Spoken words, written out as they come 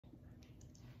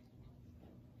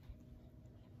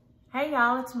Hey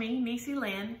y'all, it's me, Niecy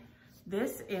Lynn.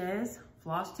 This is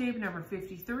Flosstube number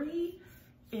 53.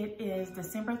 It is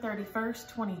December 31st,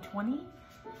 2020.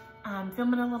 I'm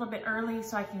filming a little bit early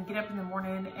so I can get up in the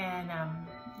morning and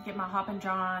get my Hoppin'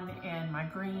 John and my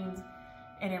greens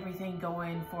and everything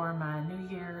going for my New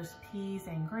Year's peas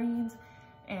and greens.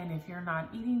 And if you're not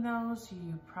eating those,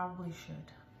 you probably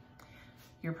should.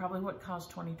 You're probably what caused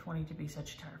 2020 to be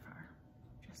such a tire fire.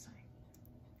 Just saying.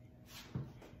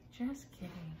 Just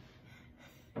kidding.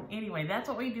 Anyway, that's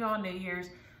what we do on New Year's.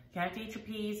 You have to eat your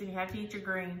peas and you have to eat your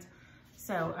greens.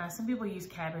 So some people use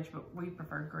cabbage, but we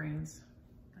prefer greens.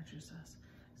 That's just us.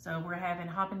 So we're having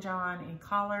Hoppin' John and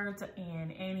collards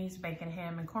and Annie's bacon,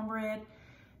 ham, and cornbread.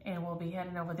 And we'll be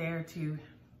heading over there to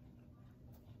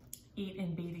eat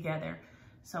and be together.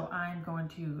 So I'm going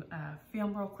to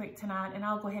film real quick tonight, and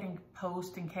I'll go ahead and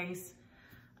post in case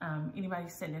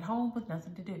anybody's sitting at home with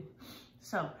nothing to do.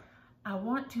 So I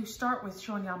want to start with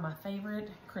showing y'all my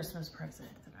favorite Christmas present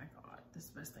that I got. This is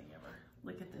the best thing ever.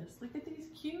 Look at this. Look at these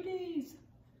cuties.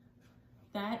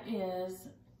 That is,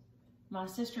 my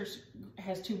sister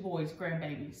has two boys,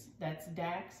 grandbabies. That's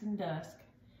Dax and Dusk.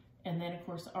 And then of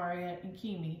course Aria and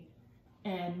Kimi.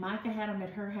 And Micah had them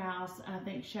at her house. I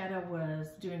think Shadow was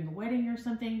doing a wedding or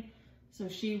something. So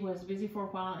she was busy for a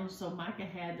while. And so Micah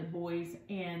had the boys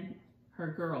and her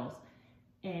girls.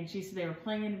 And she said they were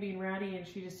playing and being rowdy. And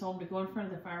she just told them to go in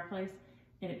front of the fireplace.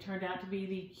 And it turned out to be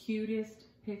the cutest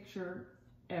picture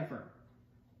ever.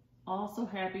 All so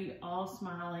happy, all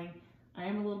smiling. I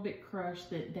am a little bit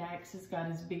crushed that Dax has got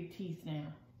his big teeth now.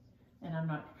 And I'm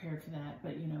not prepared for that.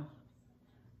 But you know,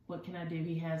 what can I do?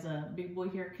 He has a big boy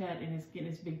haircut and is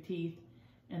getting his big teeth,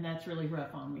 and that's really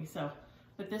rough on me. So,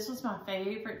 but this was my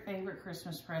favorite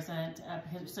Christmas present.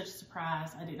 It was such a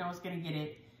surprise. I didn't know I was going to get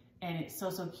it, and it's so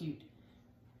cute.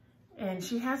 And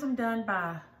she has them done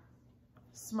by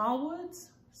Smallwoods.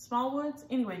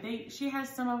 Anyway, she has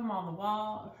some of them on the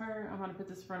wall of her. I'm going to put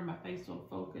this in front of my face so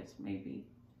it'll focus, maybe.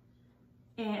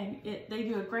 And they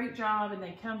do a great job, and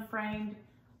they come framed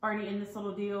already in this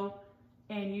little deal.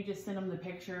 And you just send them the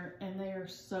picture, and they are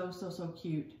so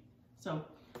cute. So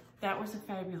that was a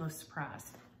fabulous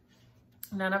surprise.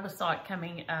 None of us saw it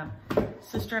coming.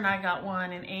 Sister and I got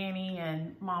one, and Annie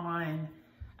and Mama,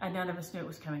 and none of us knew it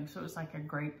was coming. So it was like a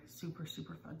great, super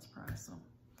fun surprise. So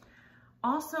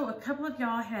also, a couple of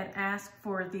y'all had asked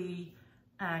for the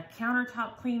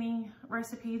countertop cleaning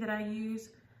recipe that I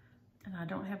use. And I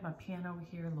don't have my pen over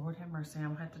here. Lord have mercy, I'm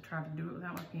gonna have to try to do it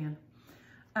without my pen.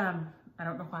 I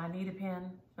don't know why I need a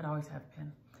pen, but I always have a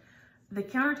pen. The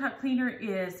countertop cleaner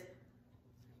is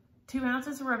 2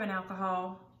 ounces of rubbing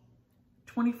alcohol,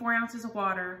 24 ounces of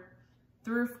water,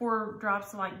 3 or 4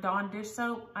 drops of like Dawn dish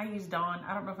soap. I use Dawn.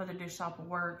 I don't know if other dish soap will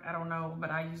work. I don't know,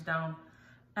 but I use Dawn.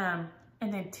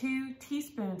 And then 2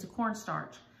 teaspoons of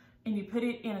cornstarch. And you put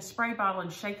it in a spray bottle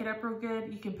and shake it up real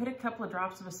good. You can put a couple of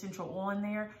drops of essential oil in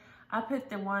there. I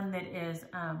put the one that is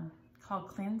called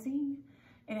Cleansing.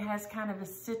 It has kind of a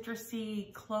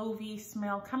citrusy, clovey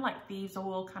smell, kind of like thieves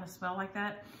oil kind of smell like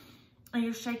that. And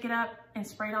you shake it up and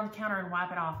spray it on the counter and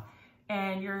wipe it off.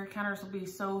 And your counters will be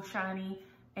so shiny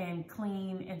and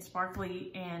clean and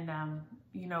sparkly, and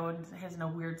you know, it has no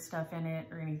weird stuff in it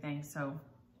or anything. So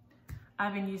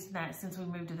I've been using that since we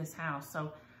moved to this house,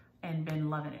 so, and been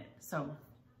loving it. So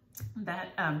that,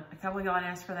 a couple of y'all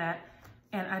asked for that.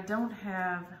 And I don't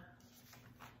have,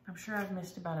 I'm sure I've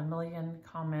missed about 1 million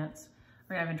comments.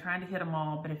 I've been trying to hit them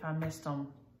all, but if I missed them,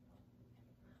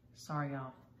 sorry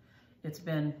y'all. It's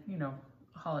been, you know,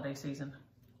 holiday season.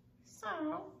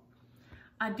 So,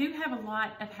 I do have a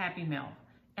lot of Happy Mail,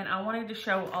 and I wanted to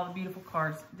show all the beautiful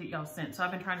cards that y'all sent. So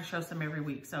I've been trying to show some every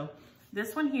week. So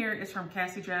this one here is from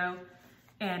Cassie Jo,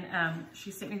 and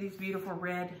she sent me these beautiful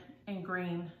red and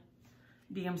green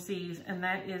DMCs, and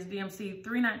that is DMC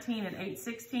 319 and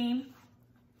 816.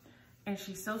 And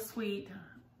she's so sweet.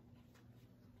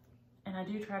 And I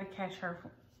do try to catch her,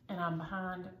 and I'm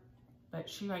behind, but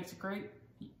she makes a great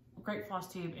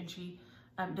floss tube, and she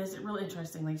does it really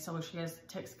interestingly. So she has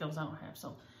tech skills I don't have.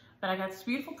 So, but I got this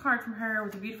beautiful card from her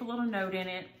with a beautiful little note in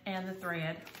it and the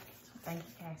thread. So thank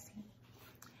you, Cassie.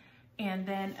 And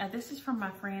then this is from my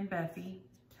friend Buffy.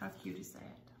 How cute is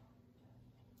that?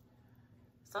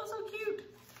 So cute.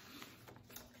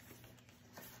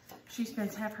 She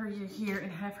spends half her year here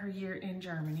and half her year in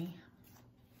Germany.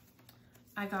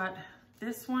 I got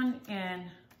this one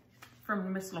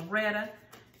from Miss Loretta,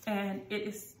 and it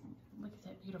is, look at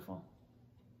that beautiful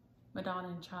Madonna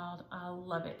and Child. I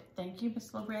love it. Thank you,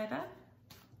 Miss Loretta.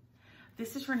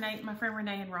 This is Renee, my friend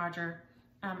Renee and Roger.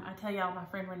 I tell y'all, my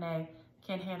friend Renee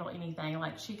can handle anything.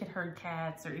 Like, she could herd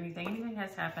cats or anything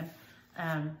has happened.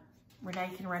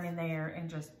 Renee can run in there and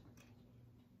just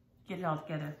get it all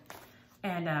together.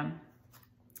 And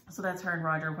so that's her and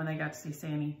Roger when they got to see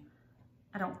Sandy.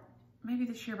 Maybe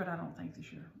this year, but I don't think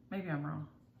this year. Maybe I'm wrong.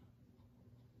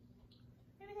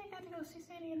 Maybe they got to go see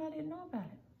Sandy and I didn't know about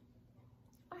it.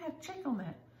 I have to check on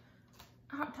that.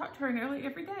 I talk to her nearly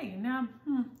every day. Now,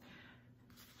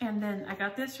 And then I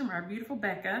got this from our beautiful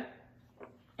Becca.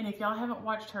 And if y'all haven't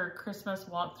watched her Christmas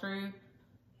walkthrough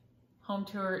home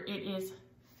tour, it is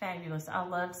fabulous. I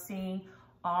love seeing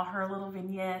all her little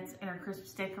vignettes and her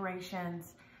Christmas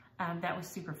decorations. That was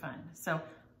super fun. So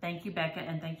thank you, Becca,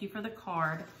 and thank you for the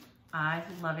card. I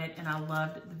love it, and I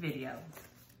loved the video.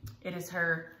 It is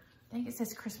her, I think it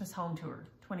says Christmas Home Tour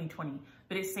 2020,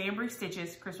 but it's Sambry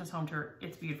Stitches Christmas Home Tour.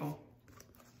 It's beautiful.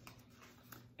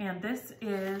 And this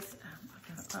is,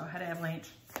 oh, I had avalanche.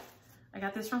 I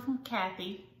got this one from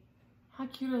Kathy. How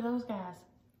cute are those guys?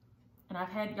 And I've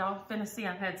had, y'all finna see,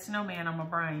 I've had snowman on my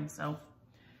brain, so.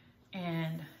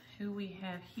 And who we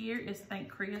have here is, I think,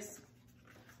 Chris.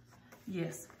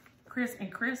 Yes, Chris,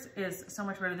 and Chris is so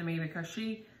much better than me because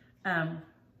she,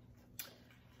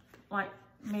 like,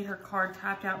 made her card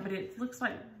typed out, but it looks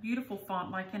like beautiful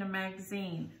font, like in a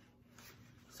magazine.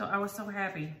 So I was so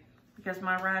happy because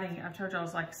my writing, I've told you I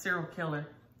was like a serial killer.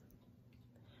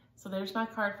 So there's my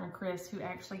card from Chris, who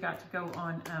actually got to go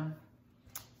on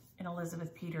an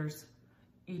Elizabeth Peters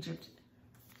Egypt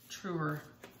tour,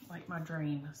 like my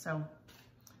dream. So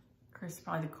Chris is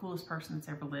probably the coolest person that's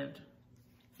ever lived.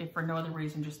 If for no other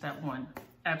reason, just that one,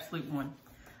 absolute one.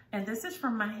 And this is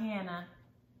from my Hannah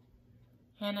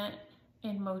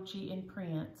and Mochi and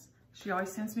Prince. She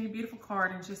always sends me a beautiful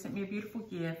card, and she sent me a beautiful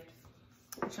gift.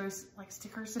 She always like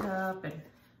stickers it up, and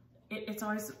it's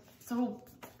always so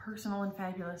personal and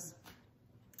fabulous.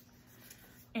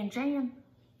 And Jan,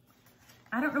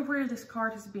 I don't know where this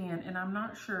card has been, and I'm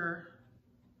not sure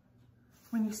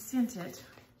when you sent it.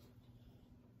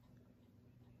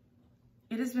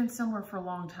 It has been somewhere for a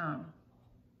long time.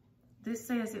 This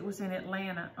says it was in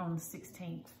Atlanta on the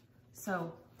 16th.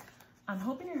 So I'm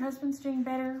hoping your husband's doing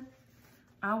better.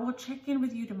 I will check in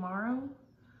with you tomorrow.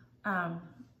 I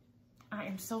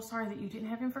am so sorry that you didn't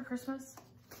have him for Christmas,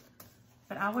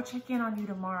 but I will check in on you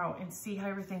tomorrow and see how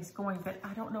everything's going. But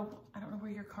I don't know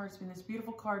where your card's been. This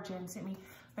beautiful card Jen sent me,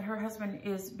 but her husband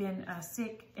has been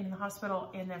sick in the hospital,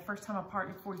 and the first time apart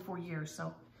in 44 years.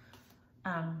 So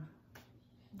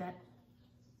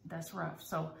that's rough.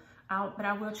 So but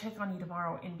I will check on you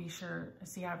tomorrow and be sure to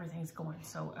see how everything's going.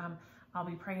 So I'll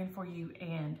be praying for you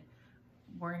and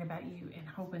worrying about you and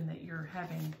hoping that you're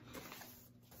having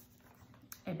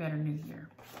a better new year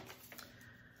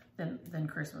than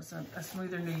Christmas, a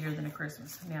smoother new year than a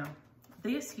Christmas. Now,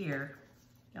 this here,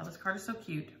 now this card is so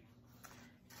cute.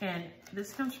 And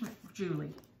this comes from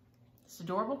Julie. It's an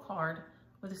adorable card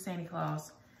with a Santa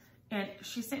Claus. And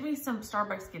she sent me some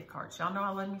Starbucks gift cards. Y'all know I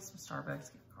love me some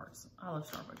Starbucks gift cards. I love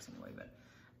Starbucks anyway, but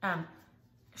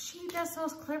she does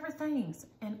those clever things.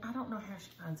 And I don't know how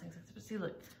she finds things like this, but see,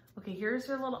 look. Okay, here's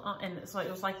her little, and so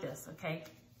it was like this, okay?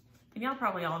 And y'all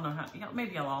probably all know how,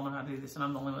 maybe y'all all know how to do this, and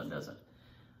I'm the only one that doesn't.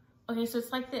 Okay, so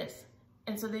it's like this.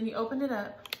 And so then you open it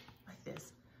up like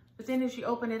this. But then as you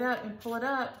open it up and pull it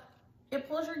up, it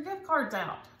pulls your gift cards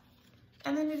out.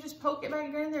 And then you just poke it back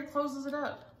in there, closes it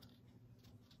up.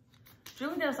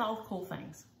 Julie does all the cool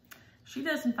things. She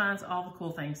does and finds all the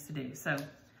cool things to do. So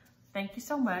thank you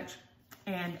so much.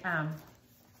 And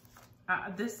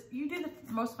you do the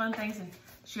most fun things. And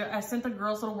I sent the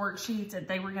girls little worksheets that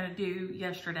they were going to do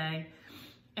yesterday.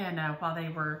 And while they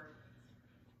were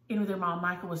in with their mom,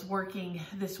 Michael was working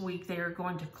this week. They are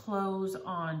going to close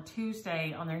on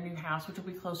Tuesday on their new house, which will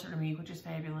be closer to me, which is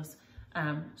fabulous.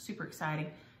 Super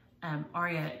exciting.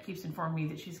 Aria keeps informing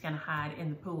me that she's going to hide in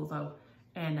the pool, though.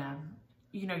 And,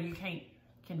 you know, you can't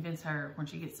convince her when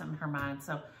she gets something in her mind.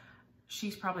 So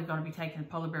she's probably going to be taking the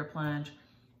polar bear plunge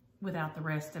without the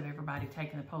rest of everybody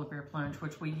taking the polar bear plunge,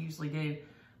 which we usually do.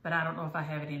 But I don't know if I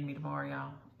have it in me tomorrow,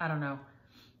 y'all. I don't know.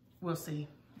 We'll see.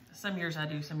 Some years I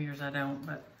do, some years I don't,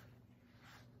 but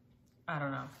I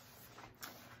don't know.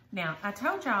 Now, I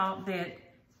told y'all that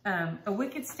a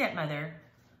wicked stepmother,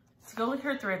 to go look at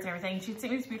her threads and everything, she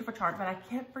sent me this beautiful chart, but I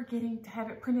kept forgetting to have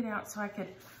it printed out so I could,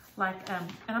 like,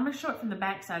 and I'm going to show it from the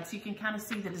back side so you can kind of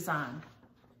see the design.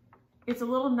 It's a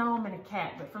little gnome and a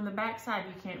cat, but from the back side,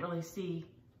 you can't really see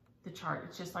the chart.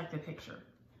 It's just like the picture.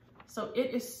 So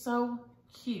it is so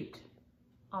cute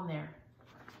on there.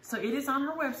 So it is on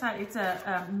her website. It's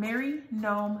a Merry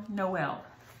Gnome Noel,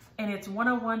 and it's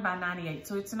 101 by 98.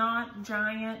 So it's not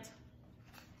giant.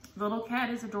 The little cat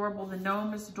is adorable. The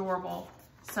gnome is adorable.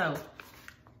 So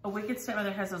A Wicked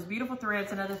Stepmother has those beautiful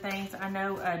threads and other things. I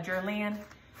know Jerlynn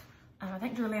I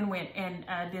think Julianne went and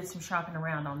did some shopping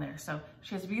around on there. So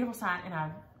she has a beautiful site, and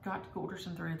I've got to order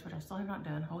some threads, which I still have not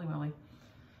done. Holy moly.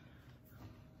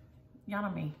 Y'all know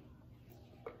me.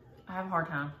 I have a hard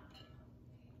time.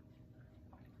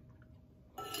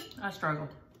 I struggle.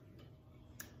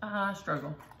 I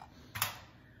struggle.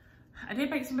 I did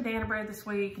bake some banana bread this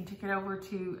week and took it over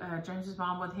to James's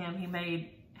mom with him. He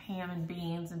made ham and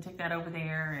beans and took that over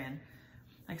there. And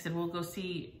like I said, we'll go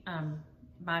see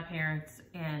my parents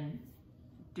and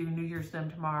do New Year's with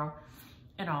them tomorrow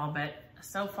and all. But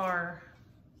so far,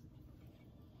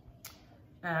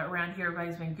 around here,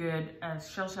 everybody's been good.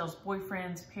 Shell's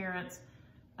boyfriend's parents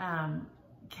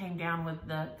came down with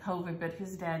the COVID, but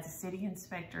his dad's a city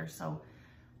inspector, so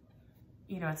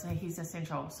you know, he's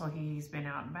essential. So he's been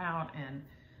out and about, and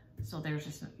so there's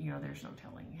just, you know, there's no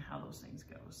telling how those things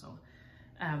go. So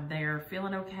they're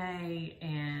feeling okay,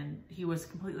 and he was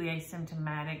completely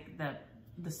asymptomatic.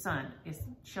 The son is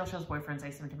Shell's boyfriend's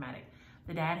asymptomatic.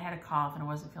 The dad had a cough and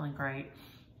wasn't feeling great,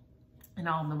 and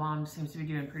all. The mom seems to be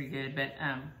doing pretty good, but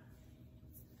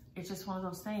it's just one of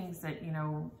those things that, you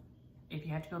know, if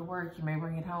you have to go to work, you may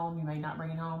bring it home, you may not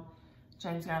bring it home.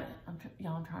 James got,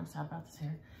 y'all, I'm trying to talk about this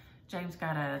here. James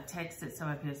got a text that some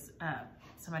of his,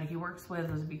 somebody he works with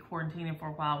was to be quarantining for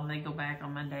a while when they go back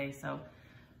on Monday. So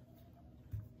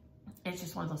it's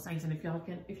just one of those things. And if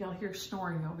y'all hear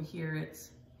snoring over here, it's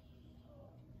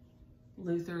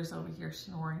Luther's over here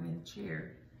snoring in the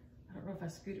chair. I don't know if I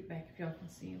scoot it back if y'all can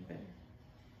see him better.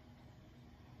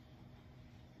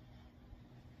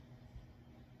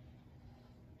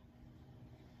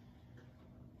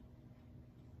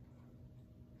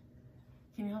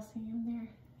 Can y'all see him there?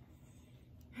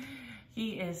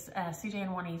 He is CJ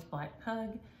and Juanita's black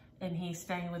pug, and he's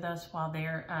staying with us while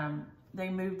they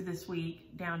moved this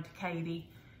week down to Katy,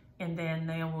 and then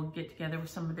they will get together with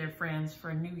some of their friends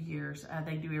for New Year's.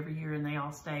 They do every year, and they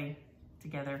all stay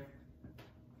together.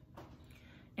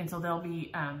 And so they'll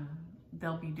be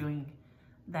doing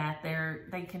that.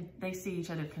 They see each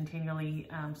other continually,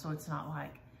 so it's not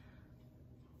like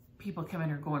people coming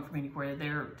or going from anywhere.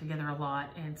 They're together a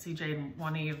lot, and CJ and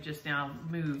Juanita have just now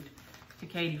moved to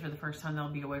Katy for the first time. They'll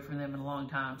be away from them in a long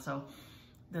time, so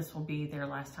this will be their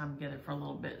last time together for a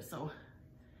little bit. So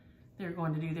they're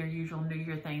going to do their usual New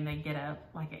Year thing. They get up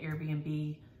like an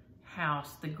Airbnb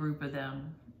house. The group of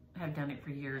them have done it for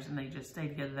years, and they just stay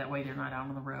together that way. They're not out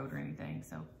on the road or anything.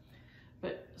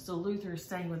 So Luther is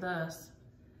staying with us,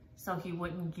 so he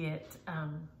wouldn't get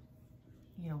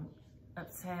you know,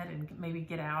 upset and maybe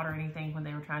get out or anything when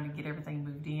they were trying to get everything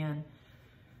moved in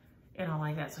and all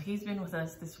like that. So he's been with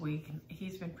us this week, and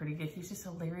he's been pretty good. He's just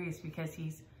hilarious because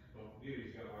he's got like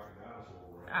a dinosaur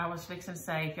brain. I was fixing to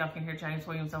say, if y'all can hear James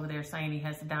Williams over there saying he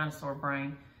has a dinosaur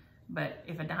brain, but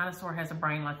if a dinosaur has a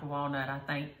brain like a walnut, I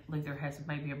think Luther has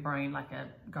maybe a brain like a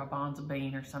garbanzo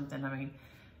bean or something. I mean,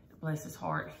 bless his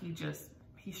heart,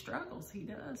 he struggles. He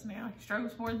does now. He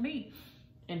struggles more than me.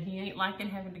 And he ain't liking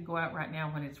having to go out right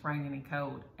now when it's raining and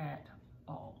cold at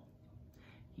all.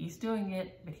 He's doing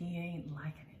it, but he ain't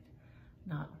liking it.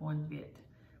 Not one bit.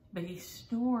 But he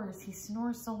snores. He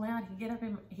snores so loud.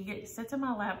 He sits in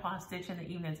my lap while I stitch in the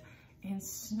evenings and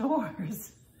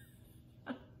snores.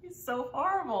 He's so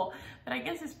horrible. But I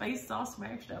guess his face is all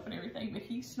smashed up and everything, but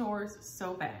he snores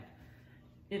so bad.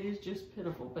 It is just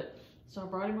pitiful. But so I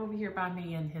brought him over here by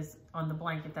me and on the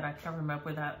blanket that I cover him up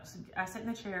with. I sit in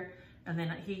the chair, and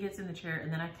then he gets in the chair,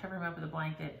 and then I cover him up with a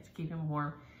blanket to keep him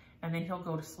warm, and then he'll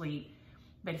go to sleep.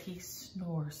 But he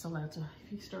snores so loud, so if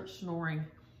he starts snoring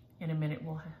in a minute, I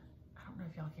don't know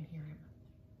if y'all can hear him.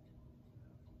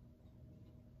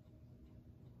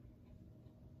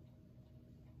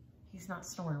 He's not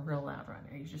snoring real loud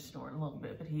right now. He's just snoring a little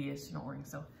bit, but he is snoring.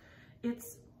 So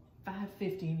it's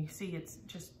 5:50, and you see it's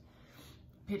just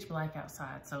pitch black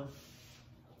outside. So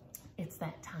it's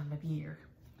that time of year.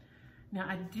 Now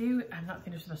I'm not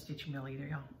finished with my stitching mill either,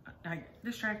 y'all. I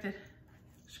distracted.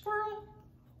 Squirrel.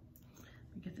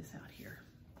 Let me get this out here.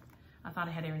 I thought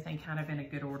I had everything kind of in a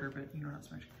good order, but you know, not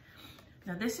so much.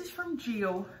 Now this is from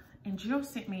Jill, and Jill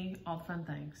sent me all the fun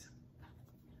things.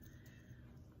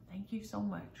 Thank you so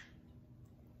much.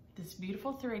 This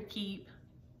beautiful thread keep,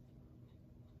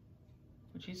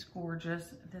 which is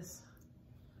gorgeous.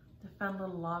 The fun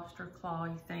little lobster claw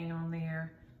thing on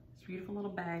there. This beautiful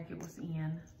little bag it was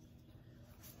in.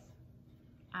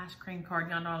 Ice cream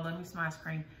card. Y'all know I love me some ice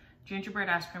cream. Gingerbread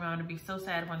ice cream. I'm gonna be so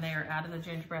sad when they are out of the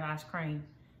gingerbread ice cream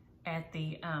at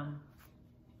the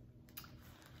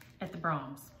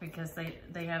Brahms, because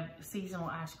they have seasonal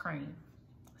ice cream.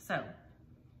 So I'm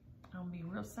gonna be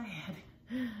real sad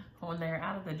when they're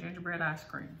out of the gingerbread ice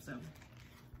cream. So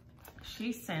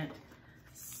she sent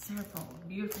several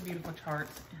beautiful, beautiful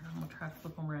charts, and I'm gonna try to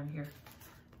flip them around here.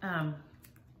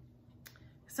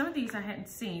 Some of these I hadn't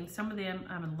seen, some of them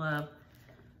I'm in love.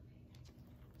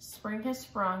 Spring Has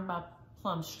Sprung by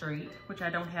Plum Street, which I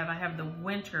don't have. I have the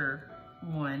winter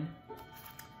one.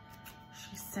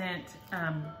 She sent,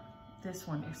 this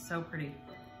one is so pretty.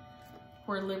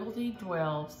 Where Liberty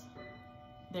Dwells,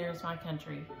 There's My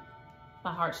Country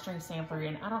by Heartstring Sampler.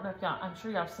 And I don't know if y'all, I'm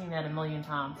sure y'all have seen that a million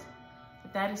times.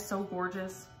 But that is so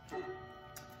gorgeous.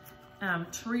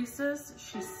 Teresa's,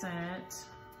 she sent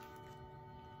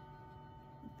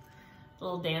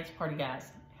little dance party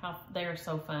guys. How they are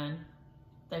so fun.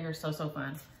 They are so, so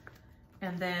fun.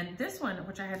 And then this one,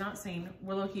 which I had not seen,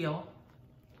 Willow Hill,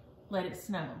 Let It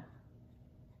Snow.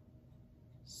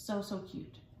 So, so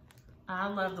cute. I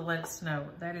love the Let It Snow.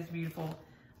 That is beautiful.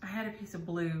 I had a piece of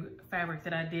blue fabric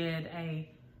that I did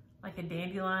like a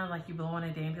dandelion, like you blow on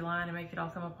a dandelion and make it all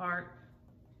come apart.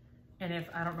 And if,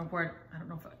 I don't know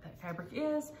if that fabric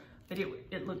is, but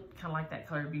it looked kind of like that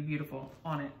color. It'd be beautiful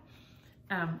on it.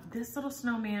 This little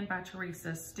snowman by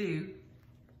Teresa, Stu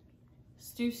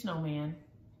Snowman.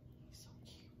 So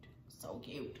cute, so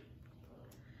cute.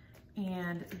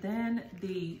 And then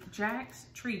the Jack's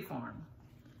Tree Farm.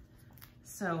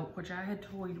 So, which I had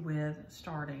toyed with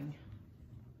starting.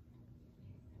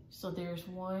 So there's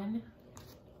 1,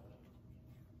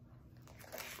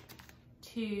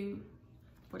 2,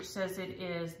 which says it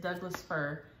is Douglas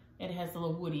fir. It has a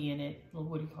little Woody in it, little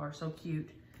Woody car, so cute.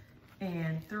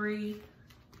 And 3,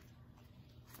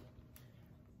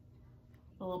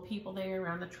 the little people there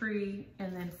around the tree.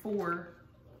 And then 4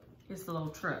 is the little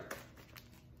truck.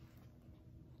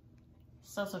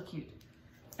 So, so cute.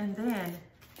 And then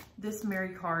this Mary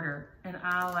Carter, and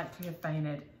I like to have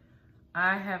fainted.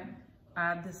 I have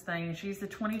this thing, and she's the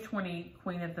 2020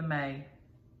 Queen of the May.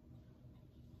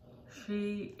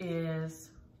 She is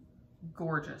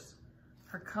gorgeous.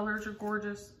 Her colors are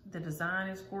gorgeous. The design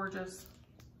is gorgeous.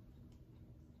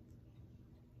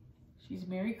 She's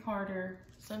Mary Carter,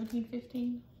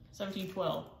 1715,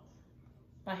 1712,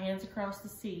 by Hands Across the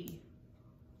Sea.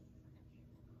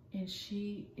 And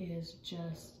she is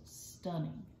just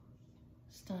stunning,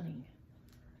 stunning.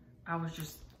 I was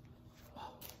just,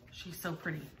 oh, she's so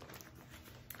pretty.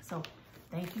 So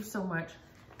thank you so much.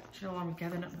 Jill, I'm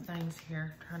gathering up the things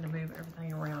here, trying to move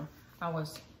everything around.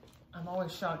 I'm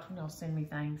always shocked when y'all send me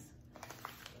things.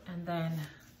 And then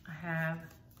I have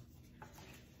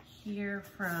here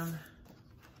from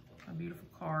a beautiful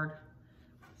card.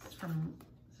 This is one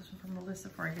from Melissa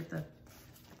before I get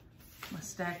my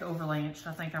stack overlanched.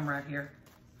 I think I'm right here.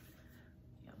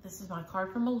 Yeah, this is my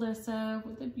card from Melissa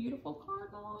with a beautiful card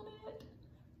on it.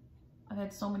 I've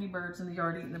had so many birds in the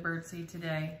yard eating the birdseed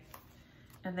today.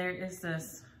 And there is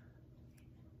this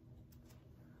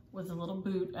with a little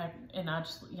boot, and I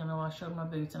just, you know, I showed my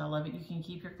boots and I love it. You can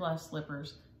keep your glass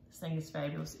slippers. This thing is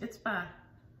fabulous. It's by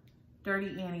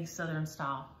Dirty Annie Southern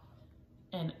Style,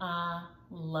 and I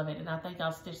love it. And I think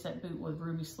I'll stitch that boot with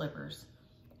ruby slippers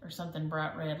or something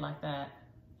bright red like that.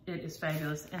 It is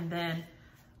fabulous. And then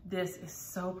this is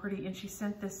so pretty, and she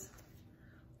sent this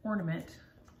ornament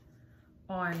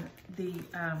on the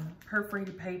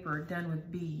perforated paper done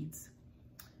with beads.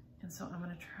 And so I'm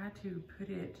gonna try to put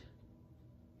it,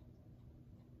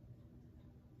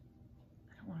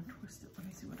 I don't wanna twist it. Let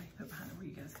me see what I can put behind it where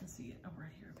you guys can see it. Oh, right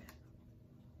here a bit.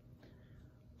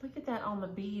 Look at that on the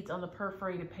beads on the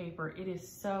perforated paper. It is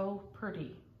so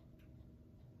pretty.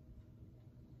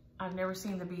 I've never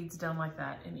seen the beads done like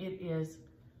that, and it is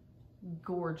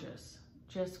gorgeous,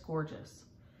 just gorgeous.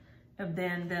 And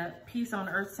then the piece on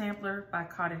Earth Sampler by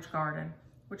Cottage Garden,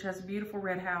 which has a beautiful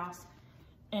red house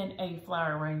and a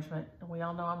flower arrangement. And we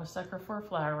all know I'm a sucker for a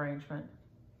flower arrangement.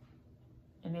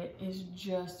 And it is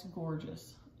just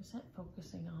gorgeous. Is that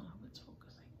focusing on? I hope it's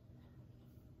focusing.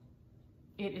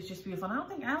 It is just beautiful.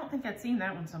 And I don't think I'd seen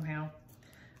that one somehow.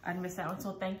 I'd missed that one.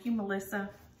 So thank you, Melissa.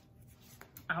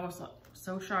 I was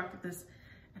so shocked at this.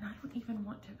 And I don't even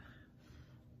want to,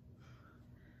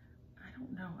 I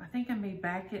don't know. I think I may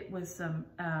back it with some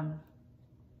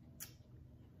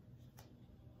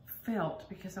felt,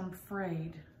 because I'm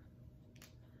afraid.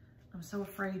 I'm so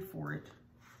afraid for it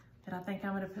that I think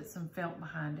I'm gonna put some felt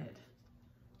behind it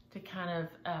to kind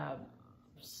of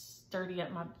sturdy up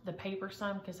the paper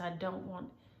some, because I don't want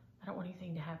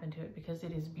anything to happen to it, because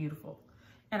it is beautiful.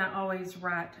 And I always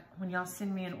write, when y'all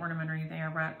send me an ornament or anything, I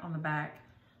write on the back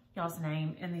y'all's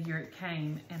name and the year it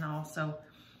came, and also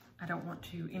I don't want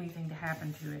anything to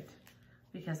happen to it,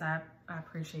 because I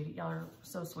appreciate it. Y'all are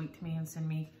so sweet to me and send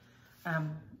me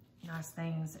nice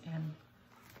things, and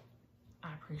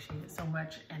I appreciate it so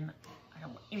much, and I don't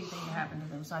want anything to happen to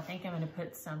them. So I think I'm gonna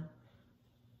put some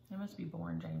It must be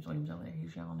boring, James Williams over there.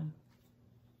 He's yawning.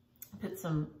 Put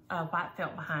some white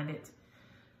felt behind it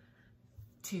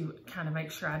to kind of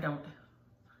make sure I don't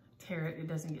tear it. It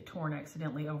doesn't get torn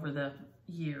accidentally over the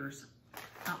years.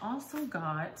 I also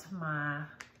got my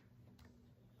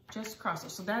Just Cross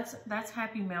It. So that's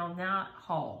Happy Mail, now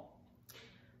haul.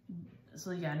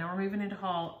 So yeah, now we're moving into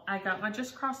haul. I got my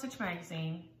Just Cross Stitch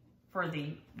magazine for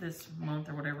this month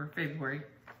or whatever, February.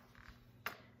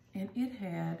 And it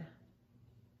had,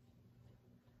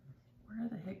 where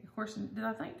the heck, of course, did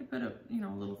I think to put a,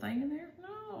 little thing in there?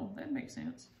 No, that makes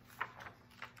sense.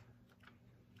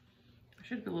 I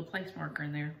should put a little place marker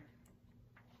in there.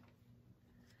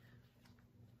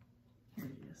 Here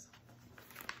it is.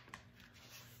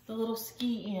 The little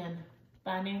Ski In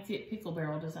by Nancy at Pickle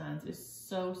Barrel Designs is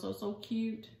so, so, so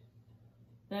cute.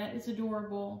 That is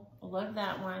adorable. I love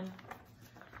that one.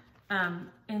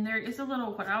 And there is a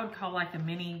little, what I would call like a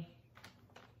mini,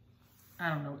 I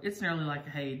don't know, it's nearly like a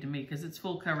Haid to me because it's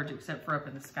full coverage except for Up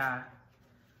in the Sky,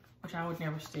 which I would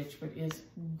never stitch, but is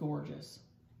gorgeous.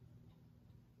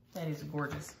 That is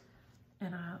gorgeous.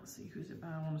 And let's see, who's it by?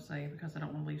 I want to say, because I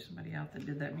don't want to leave somebody out that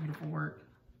did that beautiful work.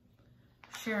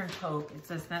 Sharon Pope, it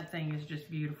says that thing is just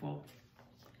beautiful.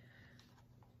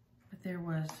 But there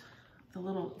was this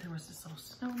little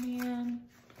snowman.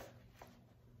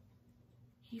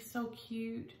 He's so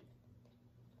cute.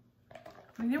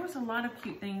 I mean, there was a lot of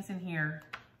cute things in here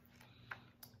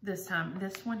this time.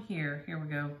 This one here we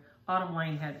go. Autumn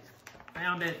Lane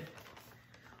found it.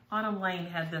 Autumn Lane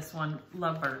had this one,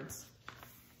 Lovebirds.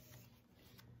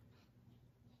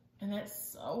 And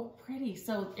that's so pretty.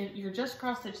 So if you're Just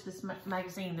Cross Stitch, this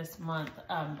magazine this month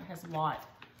has a lot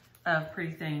of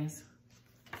pretty things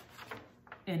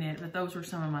in it, but those were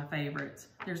some of my favorites.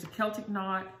 There's a Celtic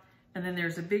knot, and then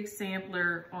there's a big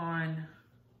sampler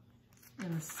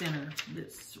in the center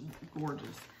that's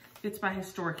gorgeous. It's by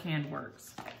Historic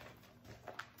Handworks.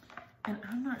 And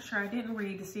I'm not sure, I didn't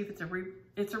read to see if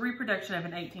it's a reproduction of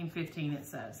an 1815, it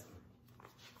says.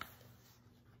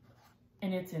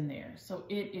 And it's in there. So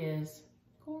it is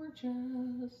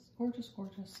gorgeous, gorgeous,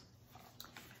 gorgeous.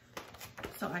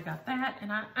 So I got that,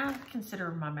 and I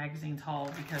consider my magazines haul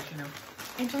because,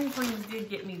 and James Williams did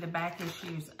get me the back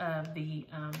issues of he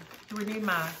renewed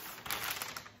my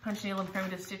punch, nail, and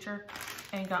primitive stitcher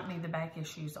and got me the back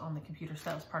issues on the computer. So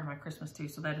that was part of my Christmas too.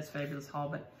 So that is fabulous haul,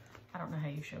 but I don't know how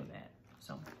you show that.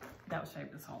 So that was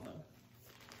fabulous haul though.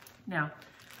 Now,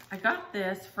 I got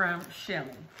this from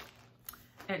Shelly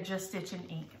at Just Stitch and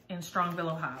Ink in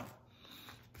Strongville, Ohio.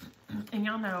 And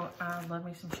y'all know I love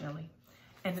me some Shelly.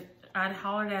 And I'd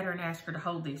hollered at her and asked her to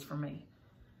hold these for me.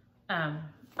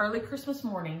 Early Christmas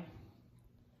morning.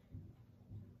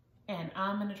 And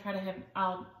I'm gonna try to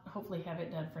I'll hopefully have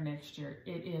it done for next year.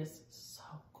 It is so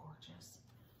gorgeous.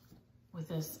 With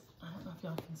this, I don't know if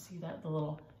y'all can see that,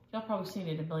 y'all probably seen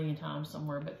it a billion times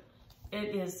somewhere, but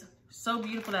it is so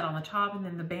beautiful, that on the top and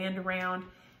then the band around.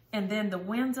 And then the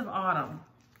Winds of Autumn.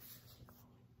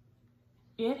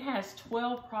 It has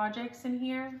 12 projects in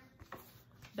here.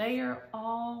 They are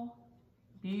all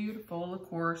beautiful, of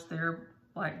course, they're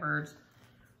blackbirds.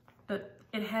 But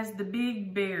it has the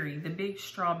big berry, the big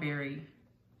strawberry.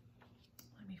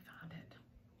 Let me find it.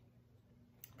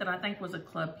 That I think was a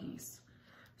club piece.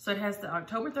 So it has the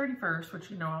October 31st,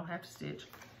 which I'll have to stitch.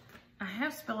 I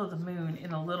have Spell of the Moon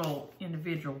in a little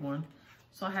individual one,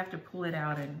 so I have to pull it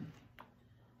out and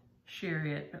share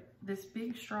it. But this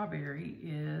big strawberry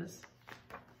is,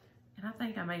 and I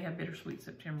think I may have Bittersweet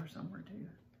September somewhere too.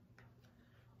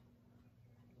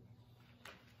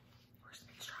 Where's the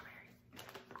big strawberry?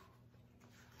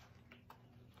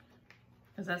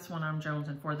 Because that's one I'm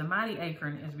jonesing for. The Mighty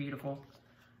Acorn is beautiful,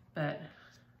 but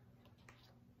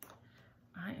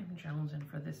I am jonesing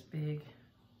for this big.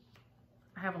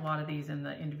 I have a lot of these in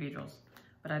the individuals,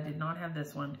 but I did not have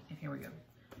this one. And here we go.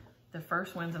 The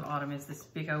first Winds of Autumn is this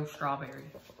big old strawberry.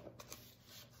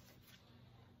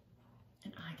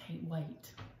 And I can't wait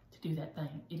to do that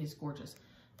thing. It is gorgeous.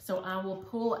 So I will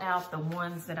pull out the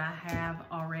ones that I have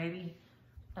already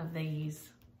of these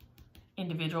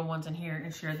individual ones in here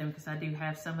and share them because I do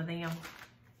have some of them.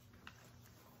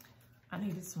 I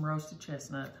needed some roasted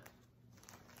chestnut.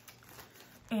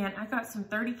 And I got some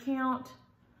 30 count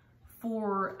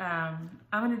for, I'm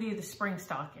gonna do the spring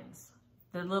stockings.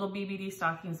 The little BBD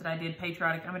stockings that I did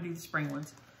patriotic, I'm gonna do the spring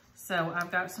ones. So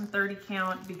I've got some 30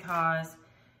 count because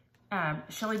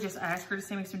Shelly just asked her to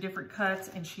send me some different cuts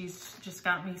and she's just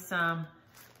got me some.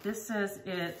 This says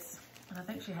it's, and I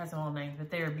think she has them all named, but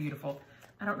they are beautiful.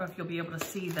 I don't know if you'll be able to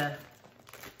see the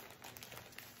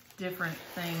different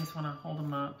things when I hold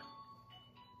them up.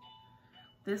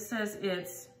 This says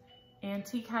it's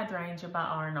Antique Hydrangea by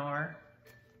R&R.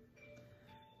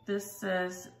 This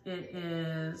says it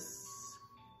is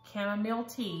chamomile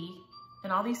tea,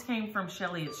 and all these came from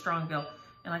Shelly at Strongville.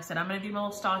 And like I said, I'm gonna do my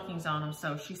little stockings on them.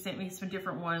 So she sent me some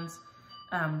different ones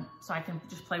so I can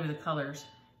just play with the colors.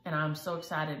 And I'm so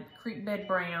excited. Creek Bed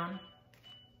Brown.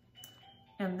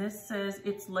 And this says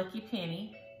it's Lucky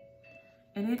Penny.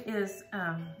 And it is,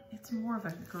 it's more of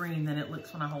a green than it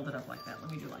looks when I hold it up like that.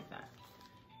 Let me do it like that.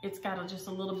 It's got just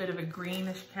a little bit of a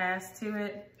greenish cast to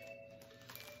it.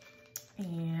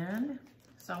 And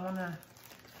so I wanna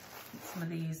get some of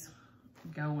these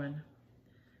going.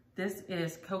 This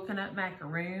is Coconut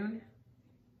Macaroon.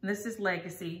 This is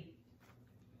Legacy.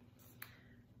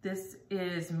 This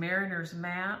is Mariner's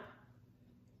Map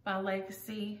by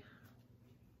Legacy.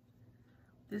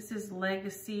 This is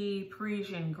Legacy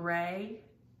Parisian Gray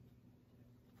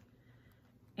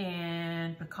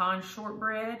and Pecan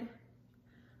Shortbread,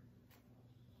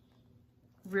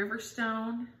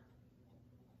 Riverstone,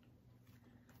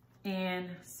 and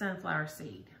Sunflower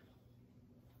Seed.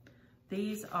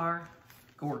 These are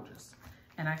gorgeous,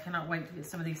 and I cannot wait to get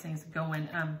some of these things going.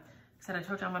 Said I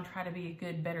told you I'm gonna try to be a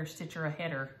good, better stitcher, a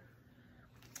header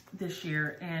this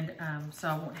year, and so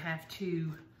I won't have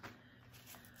to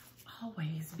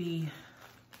always be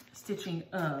stitching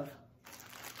of.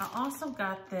 I also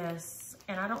got this,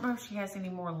 and I don't know if she has any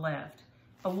more left,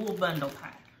 a wool bundle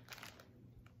pack.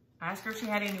 I asked her if she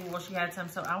had any wool. She had some,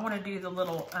 so I want to do the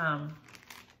little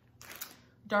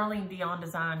Darlene Dion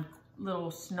design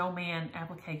little snowman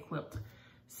applique quilt.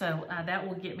 So that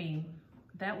will get me,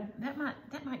 that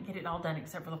might get it all done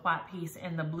except for the white piece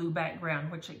and the blue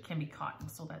background, which it can be cotton,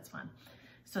 so that's fun.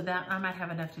 So that I might have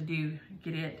enough to do,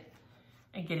 get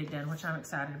it done, which I'm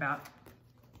excited about.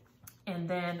 And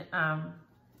then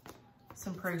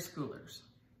some pro schoolers.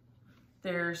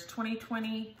 There's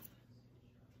 2020,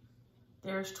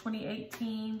 there's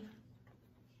 2018,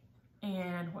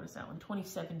 and what is that one?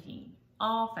 2017.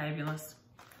 All fabulous.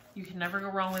 You can never go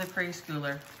wrong with a pro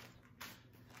schooler.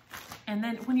 And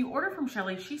then when you order from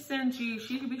Shelly, she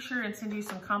can be sure and send you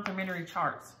some complimentary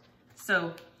charts.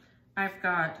 So I've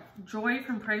got Joy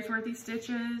from Praiseworthy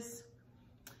Stitches,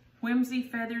 Whimsy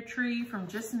Feather Tree from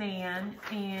Just Nan,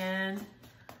 and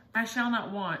I Shall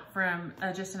Not Want from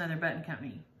Just Another Button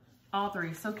Company. All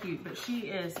three, so cute, but she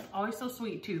is always so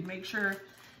sweet too. Make sure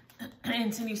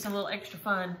and send you some little extra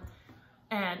fun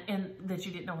and that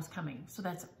you didn't know was coming. So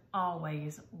that's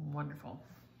always wonderful.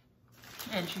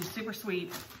 And she's super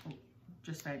sweet,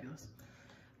 just fabulous.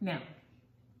 Now,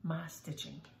 my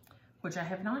stitching, which I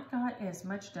have not got as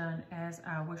much done as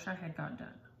I wish I had got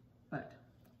done, but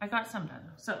I got some done.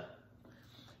 So,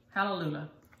 hallelujah.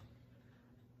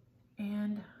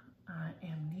 And I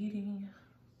am needing,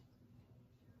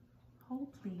 hold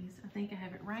please, I think I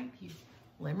have it right here.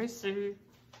 Let me see.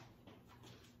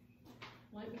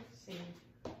 Let me see.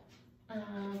 I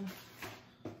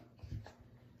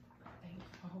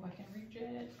hope I can reach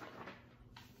it.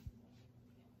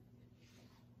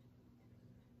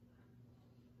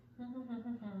 Here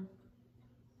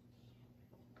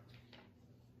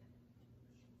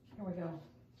we go.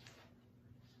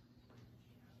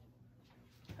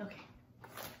 Okay,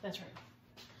 that's right.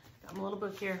 Got my little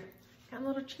book here. Got my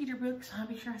little cheater book, so I'll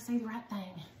be sure I say the right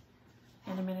thing.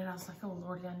 In a minute, I was like, oh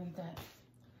Lordy, I need that.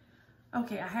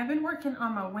 Okay, I have been working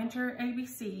on my winter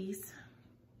ABCs.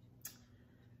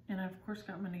 And I've of course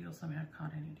got my needles. Let me have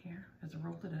caught in it here because I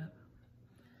rolled it up.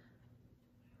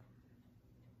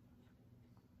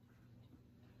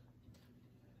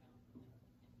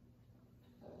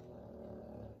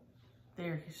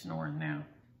 There, he's snoring now.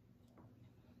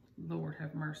 Lord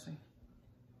have mercy.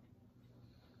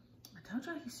 I told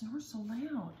you he snores so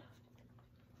loud.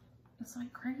 It's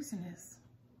like craziness.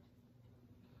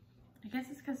 I guess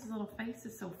it's because his little face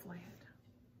is so flat.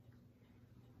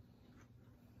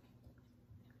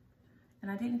 And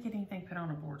I didn't get anything put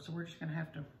on a board, so we're just gonna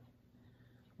have to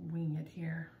wing it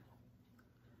here.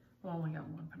 Well, I only got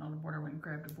one put on the board. I went and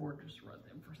grabbed a board just to run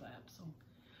them for that. So,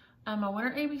 my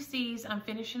winter ABCs, I'm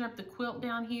finishing up the quilt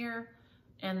down here,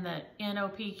 and the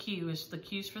NOPQ is the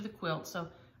Q's for the quilt. So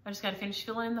I just gotta finish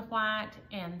filling in the white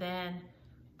and then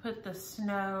put the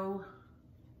snow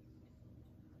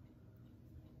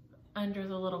under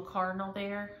the little cardinal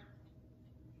there.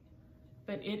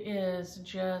 But it is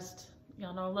just,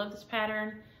 y'all know I love this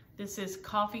pattern. This is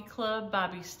Coffee Club by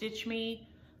Stitch Me,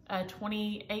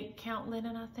 28 count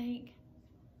linen, I think.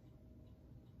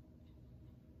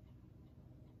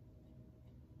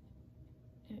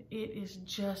 And it is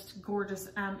just gorgeous.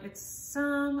 It's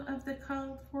some of the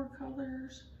four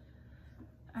colors.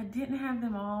 I didn't have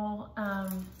them all.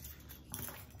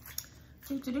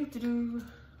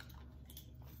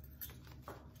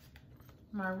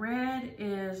 My red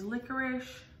is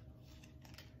Licorice.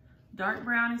 Dark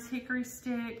brown is hickory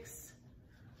sticks,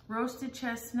 roasted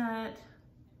chestnut,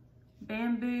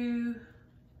 bamboo,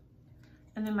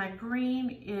 and then my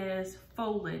green is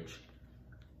foliage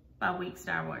by Weeks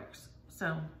Dye Works.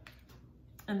 So,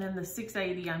 and then the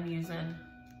 680 I'm using,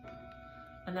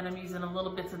 and then I'm using a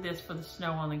little bits of this for the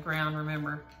snow on the ground,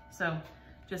 remember? So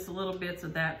just a little bits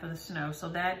of that for the snow. So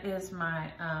that is my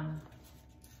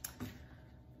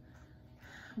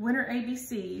Winter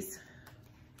ABCs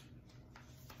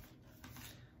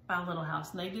by Little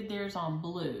House. And they did theirs on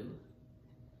blue.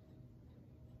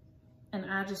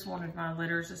 And I just wanted my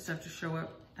letters and stuff to show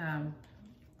up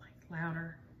like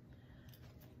louder.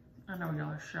 I know y'all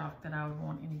are shocked that I would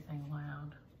want anything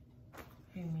loud.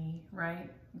 Who, me, right?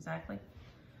 Exactly.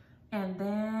 And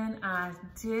then I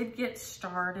did get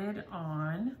started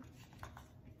on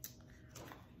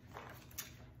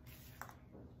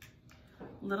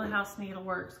Little House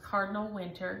Needleworks Cardinal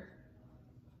Winter.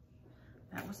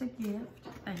 That was a gift.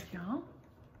 Thank y'all.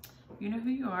 You know who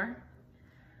you are.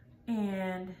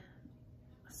 And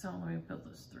so let me put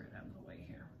this thread out of the way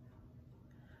here.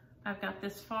 I've got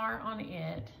this far on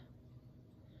it.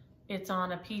 It's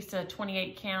on a piece of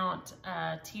 28 count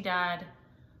tea-dyed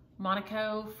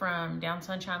Monaco from Down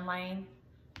Sunshine Lane.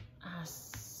 I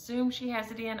assume she has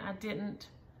it in. I didn't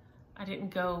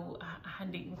go.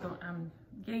 I'm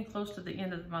getting close to the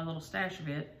end of my little stash of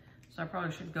it, so I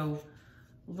probably should go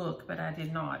look, but I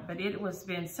did not. But it was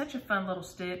been such a fun little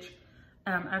stitch.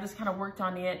 I just kind of worked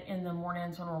on it in the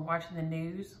mornings when we're watching the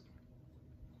news.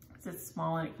 It's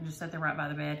small and it can just sit there right by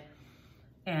the bed,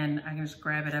 and I can just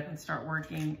grab it up and start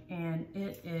working. And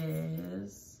it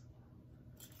is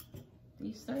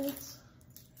these threads.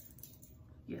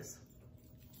 Yes.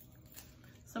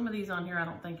 Some of these on here I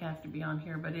don't think have to be on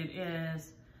here, but it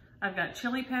is, I've got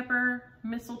chili pepper,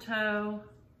 mistletoe,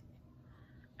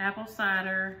 apple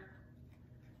cider.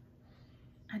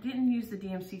 I didn't use the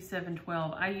DMC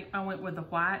 712. I went with the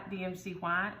white, DMC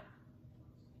white,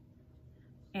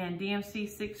 and DMC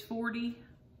 640,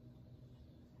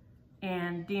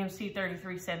 and DMC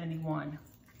 3371.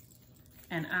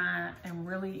 And I am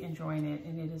really enjoying it,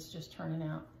 and it is just turning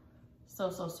out so,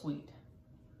 so sweet.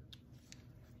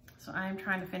 So I am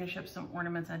trying to finish up some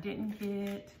ornaments. I didn't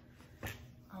get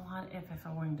a lot of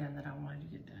FFO done that I wanted to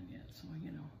get done yet, so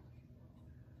you know.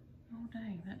 Oh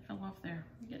dang, that fell off there.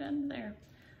 Get under there.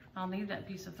 I'll need that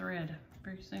piece of thread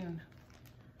very soon.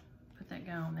 Put that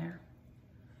guy on there.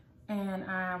 And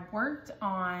I worked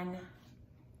on,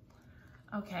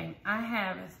 okay, I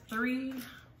have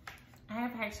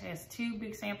actually has 2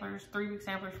 big samplers, 3 big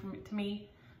samplers to me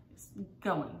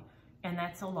going, and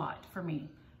that's a lot for me.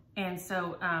 And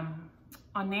so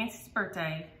on Nancy's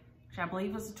birthday, which I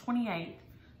believe was the 28th,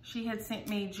 she had sent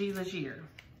me G. Legier.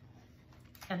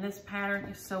 And this pattern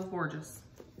is so gorgeous.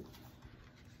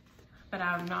 But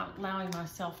I'm not allowing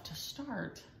myself to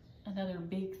start another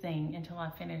big thing until I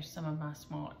finish some of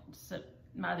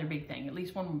my other big thing. At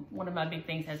least one of my big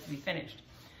things has to be finished.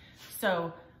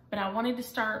 So, but I wanted to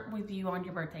start with you on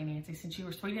your birthday, Nancy, since you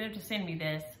were sweet enough to send me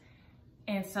this.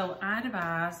 And so I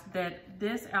devised that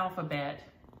this alphabet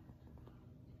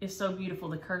is so beautiful.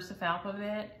 The cursive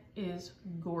alphabet is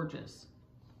gorgeous.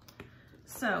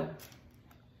 So,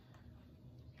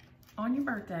 on your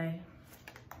birthday,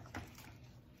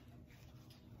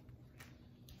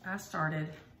 I started,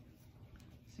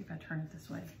 see if I turn it this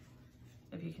way,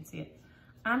 if you can see it.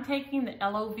 I'm taking the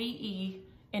LOVE,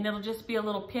 and it'll just be a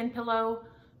little pin pillow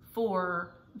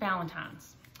for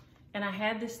Valentine's. And I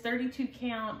had this 32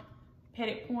 count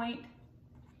petit point,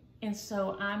 and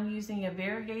so I'm using a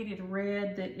variegated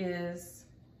red that is,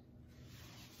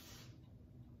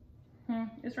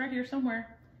 it's right here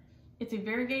somewhere. It's a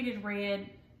variegated red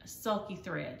sulky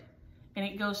thread, and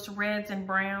it goes to reds and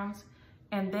browns,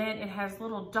 and then it has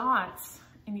little dots,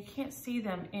 and you can't see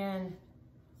them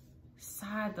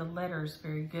inside the letters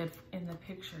very good in the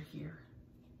picture here.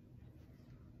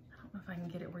 I don't know if I can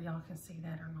get it where y'all can see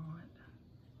that or not.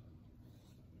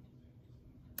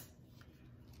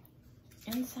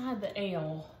 Inside the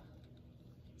L,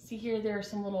 see here, there are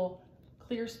some little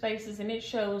clear spaces, and it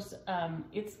shows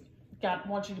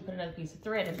wants you to put another piece of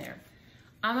thread in there.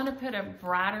 I'm gonna put a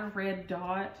brighter red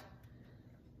dot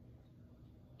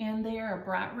in there, a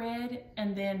bright red,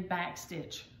 and then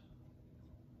backstitch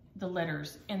the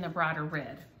letters in the brighter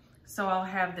red. So I'll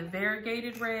have the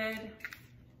variegated red,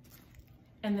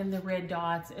 and then the red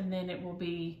dots, and then it will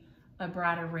be a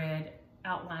brighter red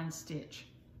outline stitch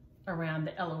around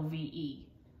the LOVE.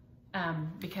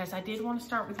 Because I did want to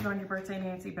start with you on your birthday,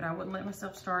 Nancy, but I wouldn't let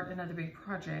myself start another big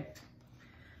project.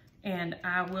 And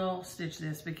I will stitch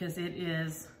this because it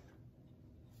is,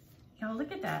 y'all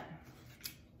look at that.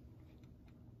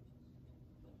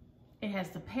 It has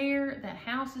the pear. That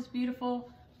house is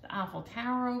beautiful. The Eiffel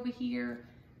Tower over here.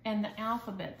 And the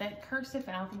alphabet, that cursive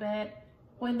alphabet.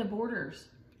 When the borders.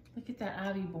 Look at that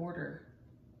ivy border.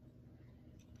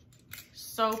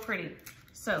 So pretty.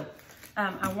 So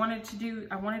I wanted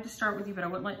to start with you, but I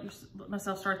wouldn't let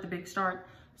myself start the big start.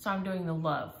 So I'm doing the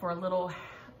love for a little,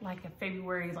 like a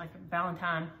February, like a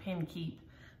Valentine pin keep.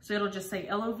 So it'll just say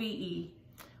L-O-V-E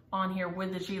on here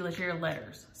with the Gila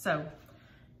letters. So,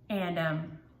 and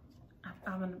I'm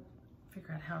gonna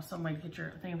figure out how somebody to get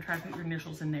your, I think I'm trying to put your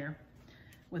initials in there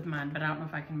with mine, but I don't know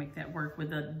if I can make that work with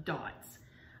the dots.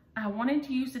 I wanted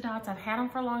to use the dots. I've had them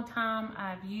for a long time.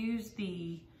 I've used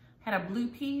had a blue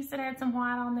piece that had some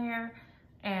white on there,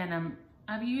 and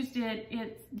I've used it.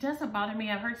 It doesn't bother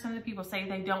me. I've heard some of the people say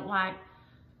they don't like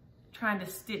trying to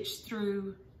stitch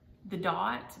through the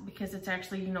dots because it's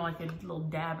actually, you know, like a little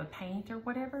dab of paint or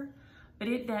whatever, but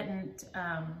it didn't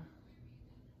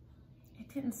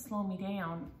slow me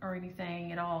down or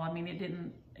anything at all. I mean, it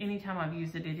didn't, anytime I've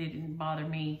used it, it didn't bother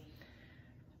me,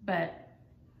 but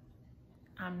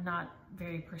I'm not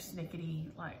very persnickety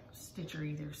like stitcher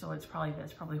either. So that's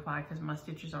probably why, because my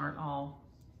stitches aren't all,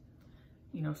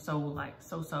 you know, so like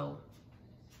so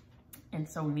and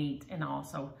so neat and all.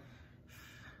 So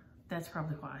that's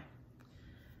probably why.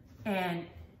 And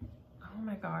oh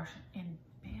my gosh, and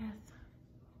Beth,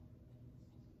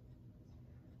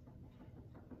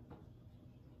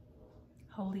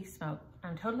 holy smoke,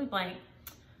 I'm totally blank.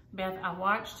 Beth, I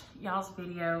watched y'all's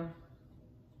video,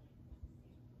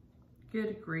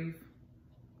 good grief,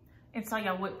 and saw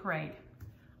y'all whip parade.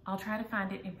 I'll try to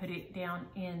find it and put it down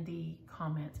in the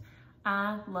comments.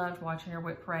 I loved watching your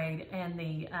whip parade and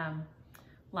the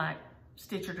like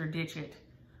stitch it or ditch it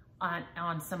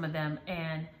on some of them.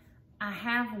 And I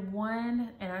have one,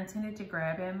 and I intended to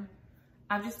grab him.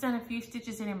 I've just done a few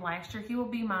stitches in him last year.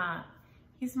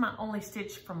 He's my only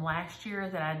stitch from last year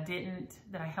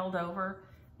that I held over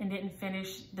and didn't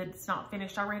finish, that's not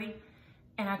finished already.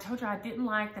 And I told you I didn't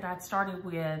like that I'd started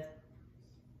with,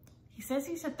 he says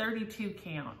he's a 32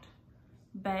 count,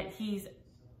 but he's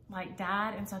like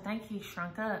dyed, and so I think he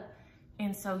shrunk up.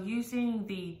 And so using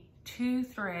the 2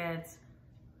 threads,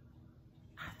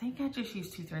 I think I just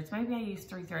used 2 threads. Maybe I used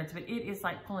 3 threads, but it is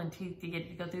like pulling teeth to get it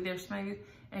to go through there smooth.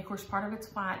 And of course, part of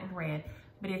it's white and red,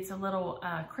 but it's a little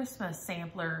Christmas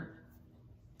sampler,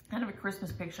 kind of a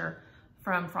Christmas picture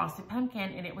from Frosted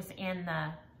Pumpkin, and it was in the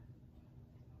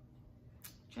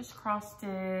just cross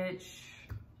stitch,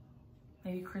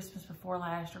 maybe Christmas before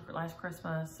last or last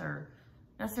Christmas, or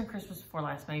that's in Christmas before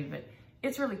last maybe, but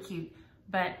it's really cute.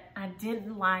 But I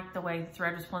didn't like the way the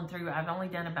thread was pulling through. I've only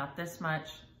done about this much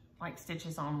like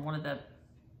stitches on one of the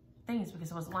things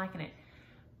because I wasn't liking it.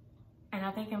 And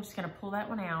I think I'm just gonna pull that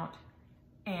one out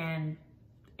and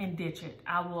ditch it.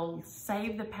 I will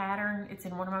save the pattern. It's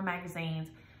in one of my magazines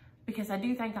because I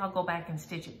do think I'll go back and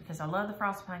stitch it because I love the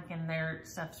Frosted Pumpkin. Their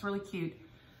stuff's really cute.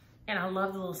 And I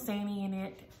love the little Sandy in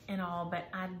it and all, but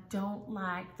I don't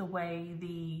like the way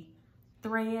the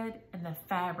thread and the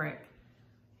fabric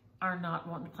are not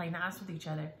wanting to play nice with each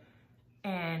other.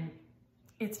 And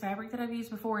it's fabric that I've used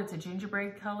before. It's a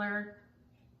gingerbread color.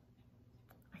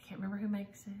 I can't remember who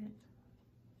makes it,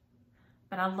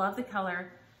 but I love the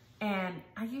color. And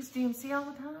I use DMC all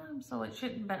the time, so it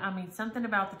shouldn't, but I mean, something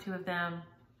about the two of them,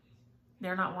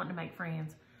 they're not wanting to make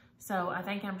friends. So I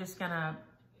think I'm just gonna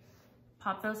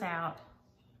pop those out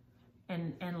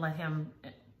and let him,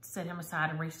 set him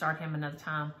aside and restart him another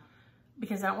time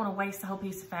because I don't wanna waste the whole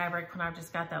piece of fabric when I've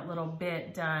just got that little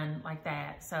bit done like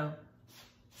that. So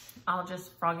I'll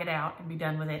just frog it out and be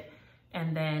done with it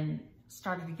and then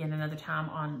start it again another time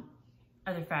on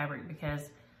other fabric because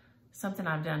something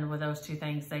I've done with those two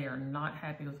things, they are not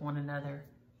happy with one another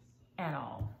at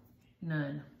all.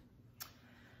 None.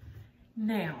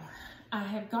 Now, I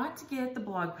have got to get the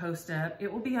blog post up.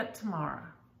 It will be up tomorrow.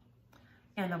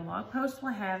 And the blog post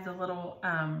will have the little,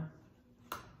 a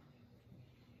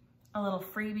little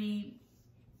freebie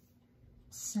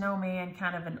snowman,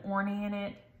 kind of an ornie in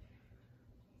it.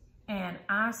 And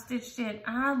I stitched it.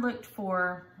 I looked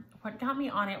for, what got me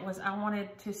on it was I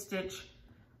wanted to stitch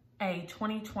a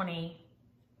 2020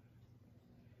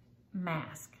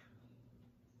 mask.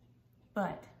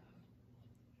 But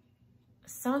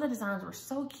some of the designs were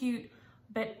so cute,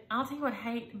 but I'll tell you what I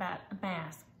hate about a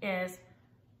mask is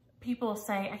people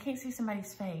say, I can't see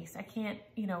somebody's face. I can't,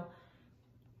 you know,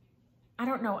 I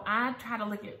don't know. I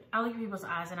look at people's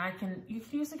eyes and you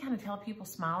can usually kind of tell people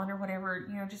smiling or whatever,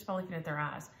 you know, just by looking at their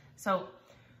eyes. So,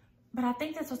 but I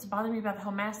think that's what's bothering me about the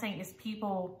whole mask thing is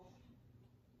people,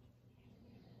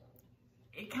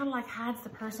 it kind of like hides the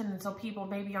person, and so people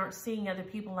maybe aren't seeing other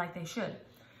people like they should.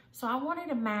 So I wanted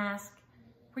a mask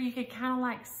where you could kind of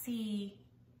like see,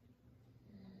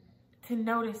 to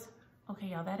notice, okay,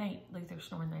 y'all, that ain't Luther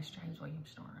snoring, that's James Williams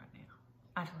snoring right now.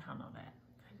 I don't y'all know that.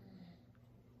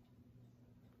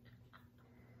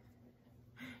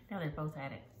 Now they're both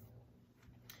at it.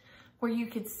 Where you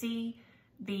could see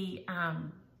the,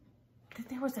 that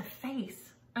there was a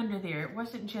face under there. It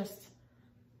wasn't just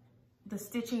the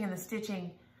stitching and the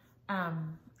stitching.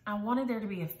 I wanted there to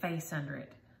be a face under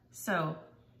it. So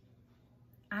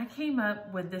I came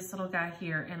up with this little guy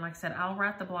here, and like I said, I'll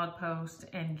write the blog post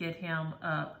and get him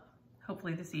up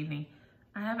hopefully this evening.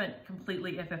 I haven't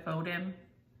completely FFO'd him,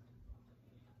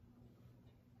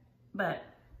 but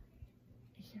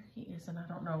here he is, and I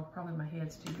don't know, probably my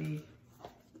head's too big.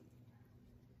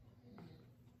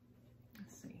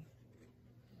 Let's see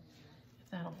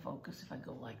if that'll focus if I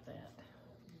go like that.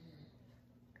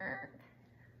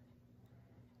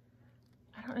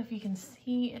 I don't know if you can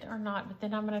see it or not, but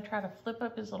then I'm going to try to flip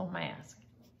up his little mask.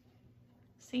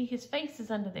 See, his face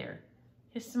is under there.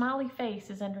 His smiley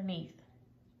face is underneath.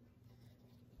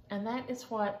 And that is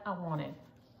what I wanted.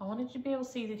 I wanted you to be able to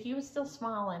see that he was still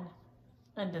smiling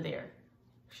under there.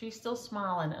 She's still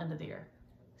smiling under there.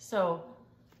 So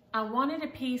I wanted a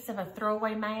piece of a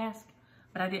throwaway mask,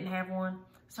 but I didn't have one.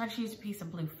 So I just used a piece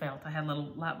of blue felt. I had a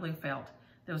little light blue felt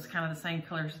that was kind of the same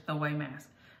color as the throwaway mask.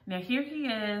 Now here he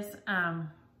is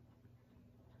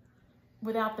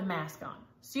without the mask on.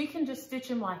 So you can just stitch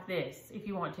him like this if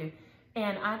you want to.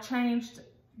 And I changed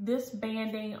this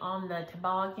banding on the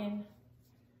toboggan.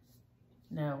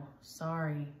 No,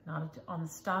 sorry, not on the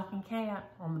stocking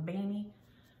cap, on the beanie.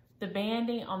 The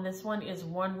banding on this one is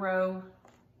one row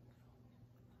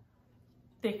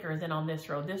thicker than on this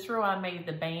row. This row I made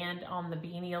the band on the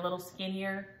beanie a little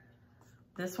skinnier.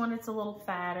 This one it's a little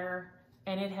fatter,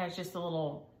 and it has just a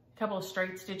little couple of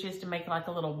straight stitches to make like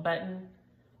a little button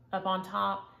up on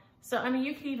top. So, I mean,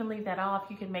 you could even leave that off.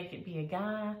 You could make it be a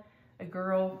guy, a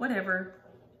girl, whatever.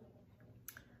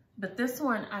 But this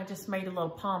one, I just made a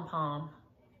little pom-pom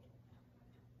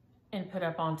and put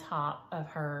up on top of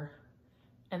her.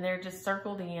 And they're just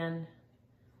circled in.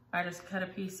 I just cut a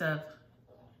piece of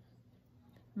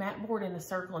mat board in a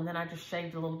circle, and then I just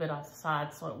shaved a little bit off the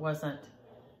side so it wasn't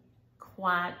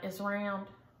quite as round.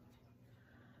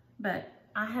 But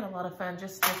I had a lot of fun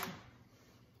just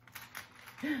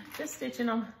stitching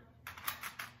them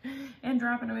and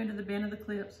dropping them into the bin of the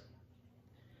clips.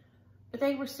 But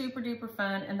they were super duper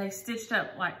fun, and they stitched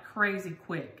up like crazy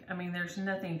quick. I mean, there's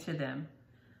nothing to them.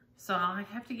 So I'll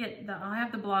have to get I'll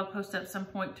have the blog post up some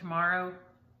point tomorrow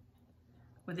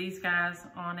with these guys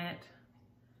on it.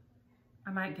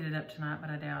 I might get it up tonight, but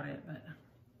I doubt it.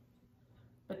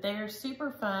 But they're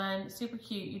super fun, super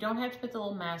cute. You don't have to put the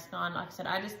little mask on. Like I said,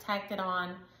 I just tacked it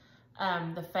on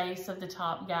the face of the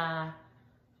top guy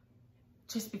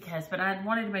just because, but I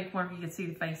wanted to make one where you could see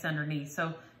the face underneath.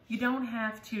 So you don't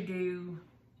have to do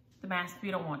the mask if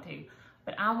you don't want to.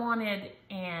 But I wanted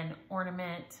an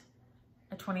ornament,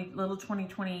 a little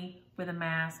 2020 with a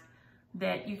mask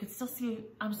that you could still see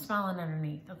I'm smiling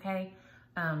underneath, okay?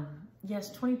 Yes,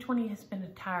 2020 has been a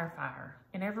tire fire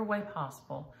in every way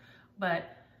possible,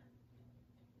 but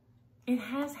it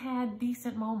has had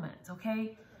decent moments,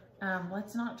 okay?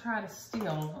 Let's not try to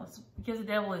steal. Let's give the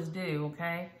devil his due,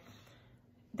 okay?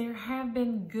 There have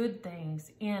been good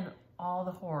things in all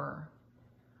the horror.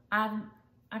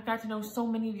 I've got to know so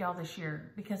many of y'all this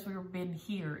year because we've been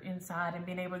here inside and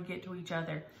been able to get to each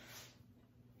other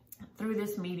through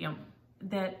this medium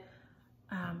that,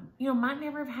 you know, might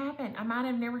never have happened. I might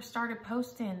have never started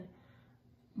posting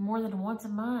more than once a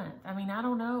month. I mean, I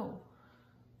don't know.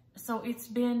 So it's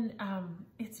been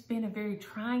a very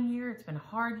trying year. It's been a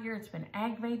hard year. It's been an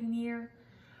aggravating year,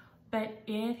 but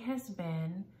it has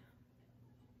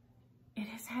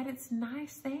had its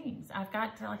nice things. I've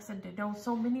got to, like I said, to know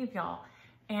so many of y'all.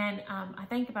 And I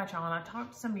think about y'all, and I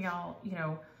talk to some of y'all, you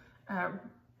know,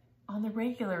 on the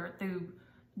regular through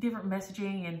different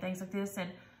messaging and things like this.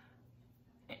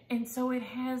 And so it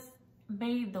has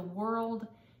made the world,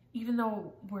 even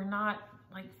though we're not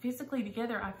like physically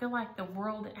together, I feel like the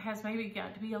world has maybe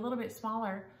got to be a little bit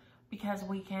smaller because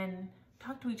we can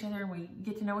talk to each other and we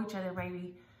get to know each other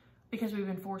maybe because we've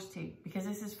been forced to, because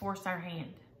this has forced our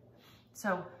hand.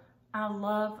 So I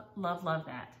love, love, love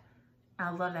that.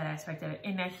 I love that aspect of it.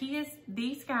 And now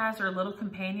these guys are little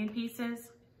companion pieces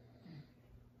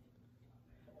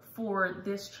for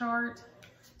this chart.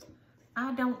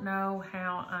 I don't know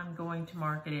how I'm going to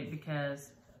market it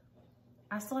because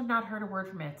I still have not heard a word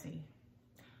from Etsy.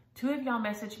 2 of y'all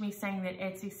messaged me saying that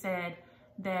Etsy said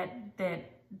that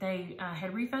they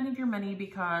had refunded your money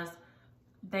because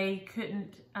they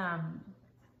couldn't,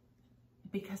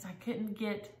 because I couldn't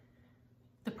get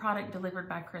the product delivered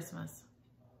by Christmas.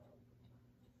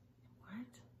 What?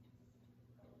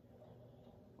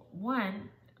 One,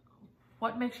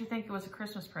 what makes you think it was a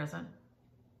Christmas present?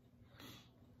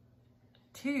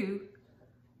 Two,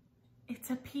 it's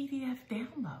a PDF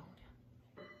download.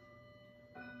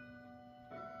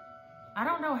 I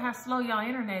don't know how slow y'all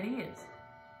internet is,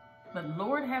 but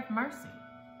Lord have mercy.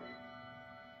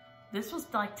 This was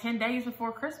like 10 days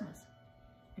before Christmas.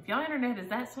 If y'all internet is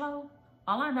that slow,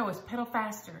 all I know is pedal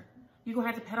faster. You're gonna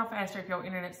have to pedal faster if your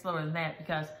internet's slower than that,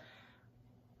 because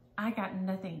I got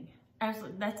nothing.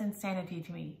 Absolutely, that's insanity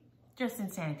to me. Just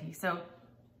insanity. So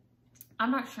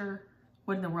I'm not sure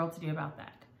what in the world to do about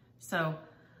that. So,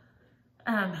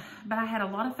 but I had a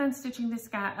lot of fun stitching this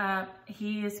guy up.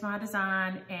 He is my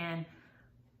design, and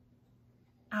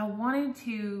I wanted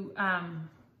to,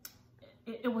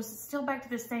 it was still back to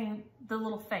this thing, the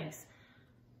little face.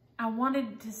 I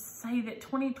wanted to say that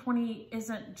 2020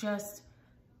 isn't just,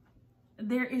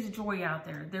 there is joy out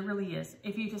there. There really is,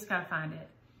 if you just gotta find it.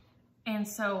 And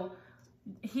so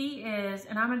he is,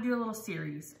 and I'm gonna do a little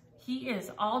series. He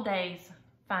is all days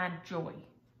find joy.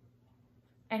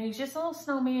 And he's just a little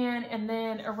snowman, and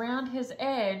then around his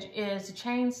edge is a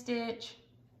chain stitch,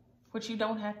 which you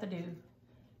don't have to do.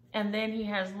 And then he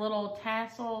has little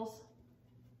tassels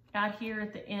out here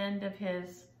at the end of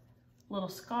his little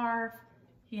scarf.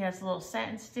 He has a little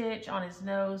satin stitch on his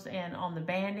nose and on the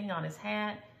banding on his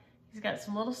hat. He's got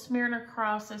some little Smyrna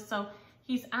crosses. So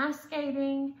he's ice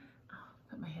skating. Oh,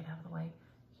 put my head out of the way.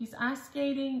 He's ice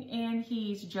skating and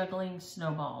he's juggling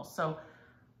snowballs. So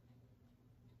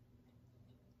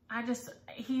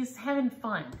he's having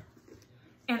fun.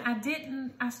 And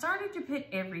I started to put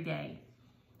every day.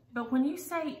 But when you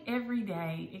say every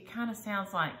day, it kind of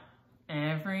sounds like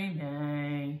every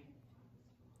day.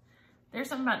 There's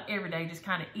something about every day just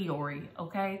kind of Eeyore,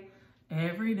 okay?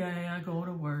 Every day I go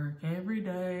to work. Every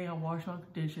day I wash my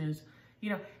dishes. You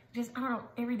know, just, I don't know,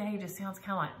 every day just sounds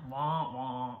kind of like wah,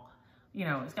 wah. You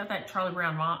know, it's got that Charlie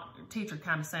Brown teacher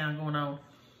kind of sound going on.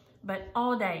 But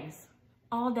all days,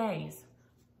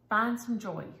 find some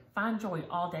joy. Find joy,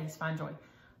 all days, find joy.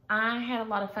 I had a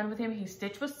lot of fun with him. He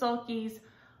stitched with sulkies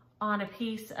on a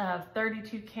piece of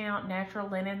 32 count natural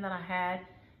linen that I had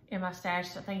in my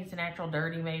stash. I think it's a natural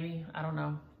dirty maybe, I don't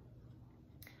know.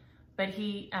 But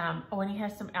he, oh, and he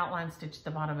has some outline stitch at the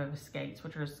bottom of his skates,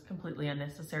 which was completely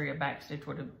unnecessary. A back stitch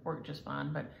would have worked just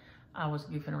fine, but I was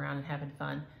goofing around and having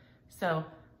fun. So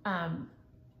I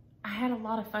had a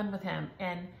lot of fun with him,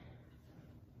 and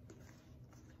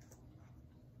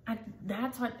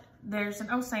that's what, there's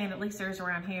an old saying, at least there's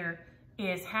around here,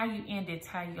 is how you end it's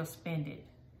how you'll spend it.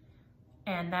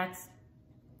 And that's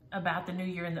about the new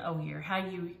year and the old year. How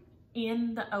you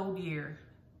end the old year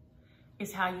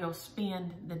is how you'll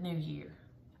spend the new year.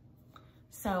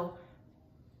 So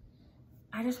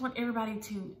I just want everybody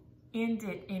to end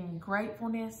it in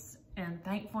gratefulness and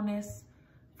thankfulness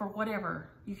for whatever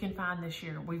you can find this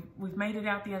year. We've made it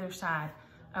out the other side.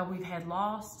 We've had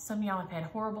loss. Some of y'all have had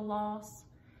horrible loss,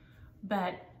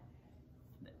 but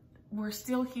we're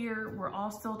still here. We're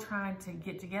all still trying to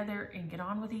get together and get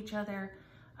on with each other.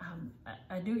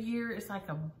 A new year is like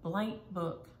a blank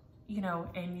book, you know,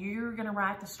 and you're gonna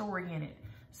write the story in it.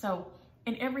 So,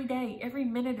 and every day, every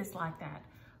minute is like that.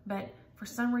 But for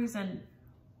some reason,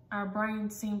 our brain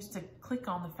seems to click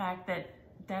on the fact that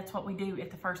that's what we do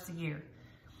at the first of the year.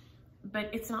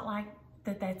 But it's not like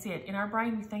that's it. In our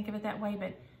brain, we think of it that way,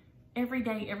 but every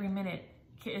day, every minute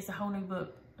is a whole new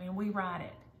book, and we write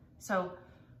it. So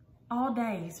all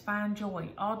days, find joy.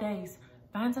 All days,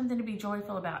 find something to be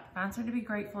joyful about. Find something to be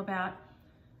grateful about.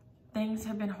 Things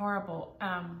have been horrible.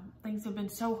 Things have been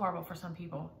so horrible for some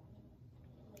people.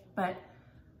 But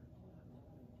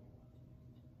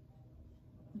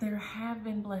there have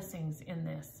been blessings in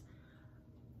this.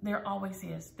 There always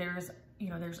is. There's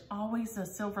always a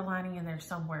silver lining in there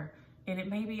somewhere. And it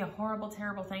may be a horrible,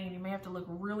 terrible thing, and you may have to look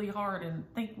really hard and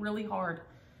think really hard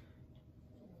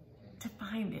to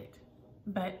find it.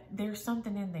 But there's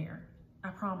something in there, I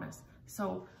promise.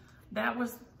 So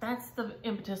that's the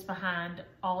impetus behind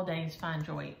all days find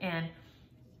joy. And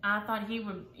I thought he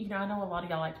would, you know, I know a lot of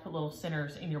y'all like to put little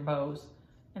centers in your bows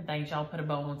and things. Y'all put a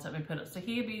bow on something and put it. So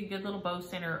he'd be a good little bow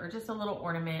center or just a little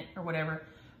ornament or whatever.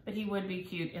 But he would be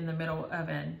cute in the middle of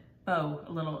a bow,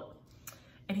 a little.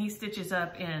 And he stitches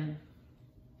up in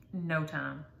no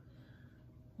time.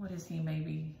 What is he,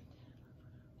 maybe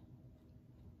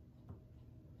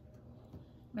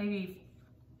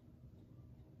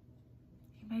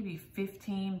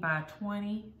 15 by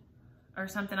 20 or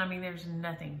something. I mean, there's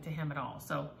nothing to him at all.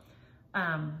 So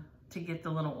to get the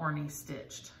little ornies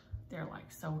stitched, they're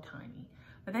like so tiny.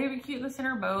 But they would be cute in the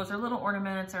center bows or little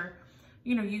ornaments or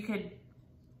you know, you could,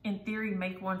 in theory,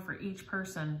 make one for each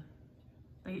person.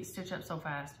 They stitch up so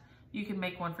fast. You can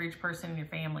make one for each person in your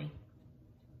family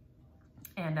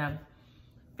and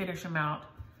finish them out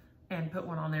and put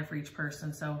one on there for each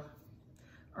person. So,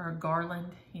 or a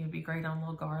garland, you'd be great on a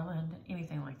little garland,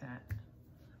 anything like that.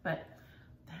 But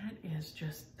that is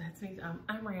just, that's me.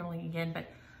 I'm rambling again, but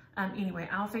anyway,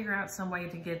 I'll figure out some way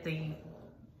to get the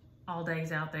all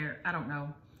days out there. I don't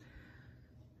know.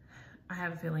 I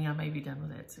have a feeling I may be done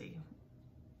with Etsy.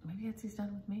 Maybe Etsy's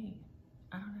done with me.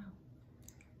 I don't know.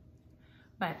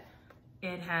 But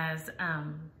it has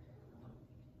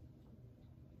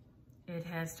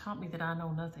taught me that I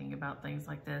know nothing about things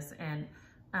like this. And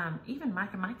even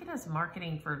Micah does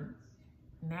marketing for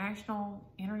national,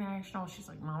 international. She's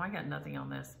like, Mom, I got nothing on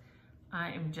this.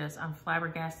 I'm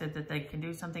flabbergasted that they can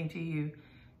do something to you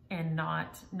and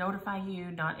not notify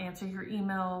you, not answer your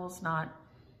emails,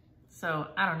 so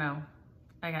I don't know.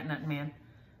 I got nothing, man.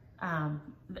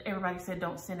 Everybody said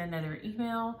don't send another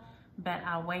email, but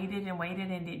I waited and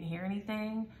waited and didn't hear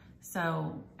anything.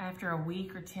 So after a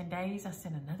week or 10 days, I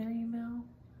sent another email.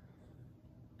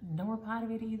 No reply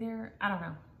to it either. I don't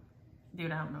know.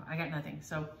 Dude, I don't know. I got nothing.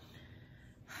 So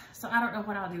I don't know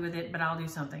what I'll do with it, but I'll do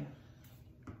something.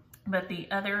 But the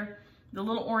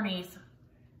little ornies,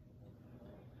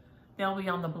 they'll be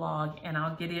on the blog, and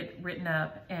I'll get it written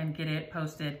up and get it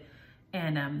posted,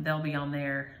 and they'll be on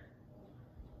there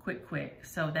quick.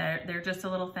 So they're just a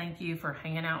little thank you for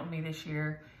hanging out with me this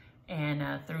year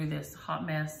and through this hot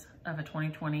mess of a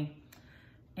 2020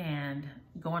 and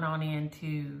going on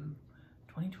into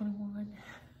 2021.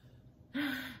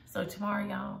 So tomorrow,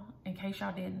 y'all, in case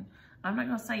y'all didn't, I'm not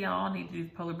gonna say y'all need to do the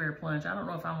polar bear plunge. I don't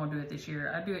know if I'm gonna do it this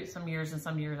year. I do it some years and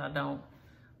some years I don't.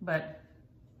 But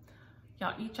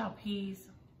y'all eat y'all peas,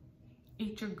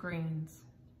 eat your greens,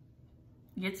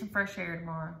 get some fresh air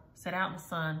tomorrow, sit out in the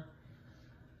sun,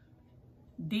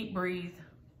 deep breathe,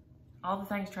 all the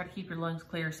things, try to keep your lungs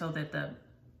clear so that the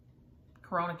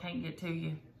corona can't get to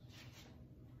you,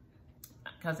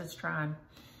 because it's trying.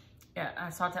 Yeah, I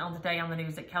saw on the day on the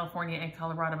news that California and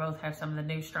Colorado both have some of the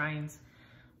new strains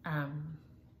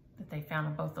that they found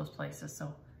in both those places.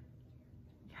 So,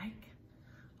 yike,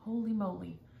 holy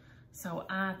moly. So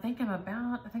I think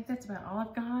that's about all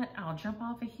I've got. I'll jump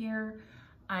off of here.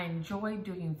 I enjoyed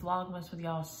doing Vlogmas with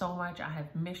y'all so much. I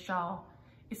have missed y'all.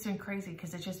 It's been crazy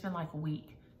because it's just been like a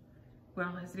week.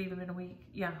 Well, has it even been a week?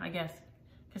 Yeah, I guess.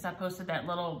 Because I posted that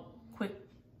little quick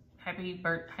happy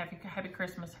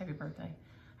Christmas, happy birthday.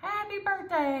 Happy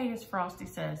birthday, as Frosty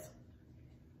says.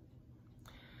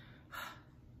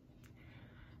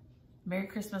 Merry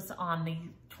Christmas on the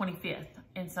 25th.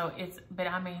 And so but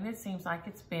I mean, it seems like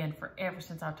it's been forever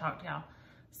since I've talked to y'all.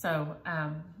 So,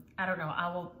 I don't know.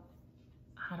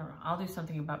 I'll do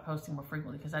something about posting more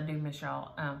frequently because I do miss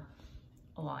y'all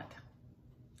a lot.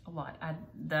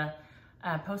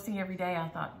 Posting every day, I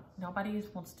thought nobody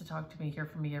wants to talk to me, hear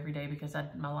from me every day because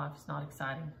my life is not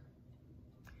exciting.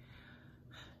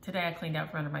 Today I cleaned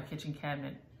out from under my kitchen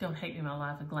cabinet. Don't hate me, my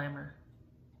life of glamour.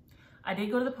 I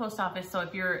did go to the post office, so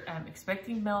if you're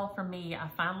expecting mail from me, I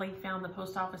finally found the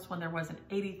post office when there wasn't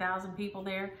 80,000 people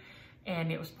there,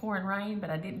 and it was pouring rain,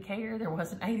 but I didn't care. There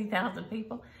wasn't 80,000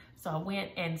 people, so I went.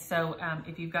 And so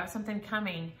if you've got something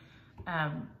coming,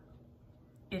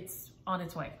 it's on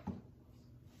its way.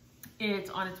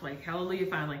 It's on its way. Hallelujah,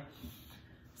 finally.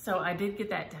 So I did get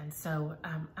that done. So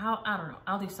I don't know.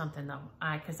 I'll do something though,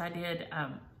 because I did.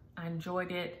 I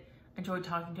enjoyed it. I enjoyed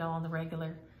talking to y'all on the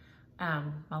regular.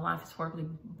 My life is horribly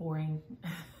boring,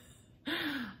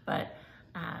 but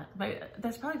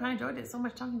that's probably why I enjoyed it so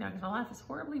much talking to y'all, because my life is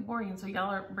horribly boring. So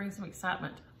y'all are bringing some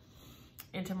excitement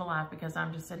into my life because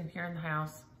I'm just sitting here in the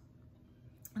house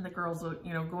and the girls are,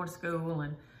 you know, going to school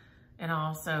and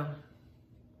all. So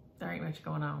there ain't much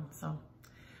going on. So,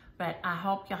 but I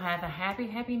hope y'all have a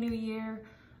happy new year.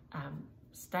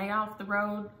 Stay off the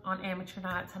road on amateur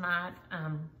night tonight.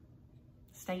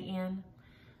 Stay in.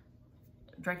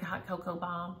 Drink a hot cocoa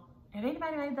bomb. Have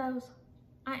anybody made those?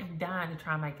 I am dying to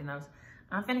try making those.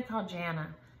 I'm finna call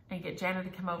Jana and get Jana to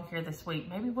come over here this week.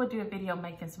 Maybe we'll do a video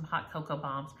making some hot cocoa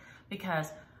bombs,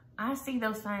 because I see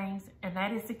those things and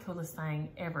that is the coolest thing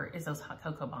ever, is those hot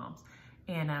cocoa bombs.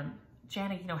 And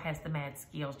Jana, you know, has the mad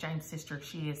skills. Jane's sister,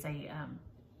 she is a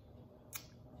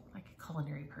like a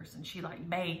culinary person. She like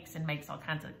bakes and makes all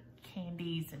kinds of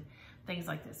candies and things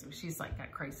like this. So she's like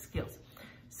got crazy skills.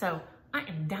 So I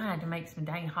am dying to make some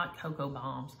dang hot cocoa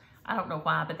bombs. I don't know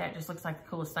why, but that just looks like the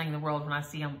coolest thing in the world when I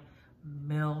see them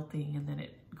melting and then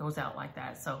it goes out like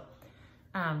that. So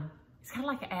it's kind of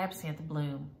like an absinthe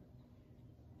bloom,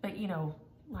 but you know,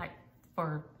 like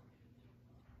for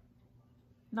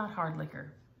not hard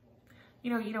liquor.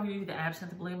 You know, you don't do the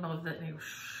absinthe bloom of the,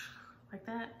 like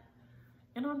that.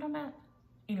 You know what I'm talking about?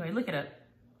 Anyway, look it up.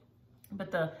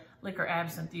 But the liquor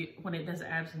absinthe, when it does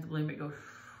absinthe bloom, it goes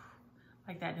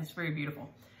like that, and it's very beautiful.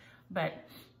 But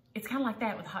it's kind of like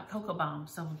that with hot cocoa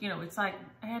bombs. So, you know, it's like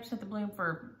absinthe bloom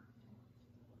for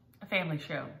a family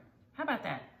show. How about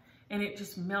that? And it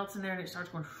just melts in there and it starts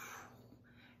going,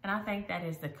 and I think that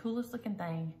is the coolest looking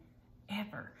thing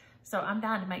ever. So I'm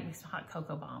dying to make me some hot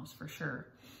cocoa bombs for sure.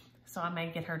 So I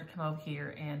may get her to come over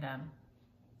here and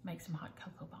make some hot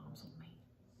cocoa bombs with me.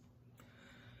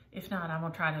 If not, I'm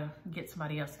gonna try to get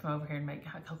somebody else to come over here and make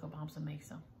hot cocoa bombs with me.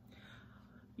 So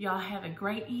y'all have a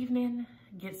great evening.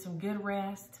 Get some good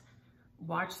rest.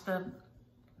 Watch the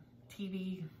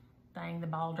TV thing, the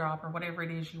ball drop or whatever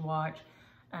it is you watch.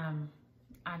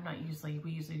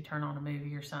 We usually turn on a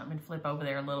movie or something and flip over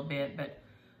there a little bit, but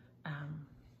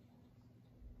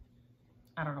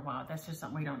I don't know why. That's just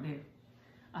something we don't do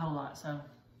a whole lot. So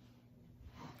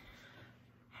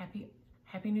happy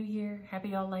New Year,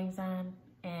 happy Old Lang Syne,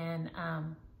 and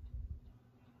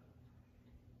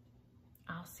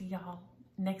I'll see y'all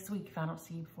next week if I don't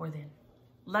see you before then.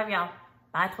 Love y'all.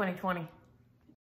 Bye 2020.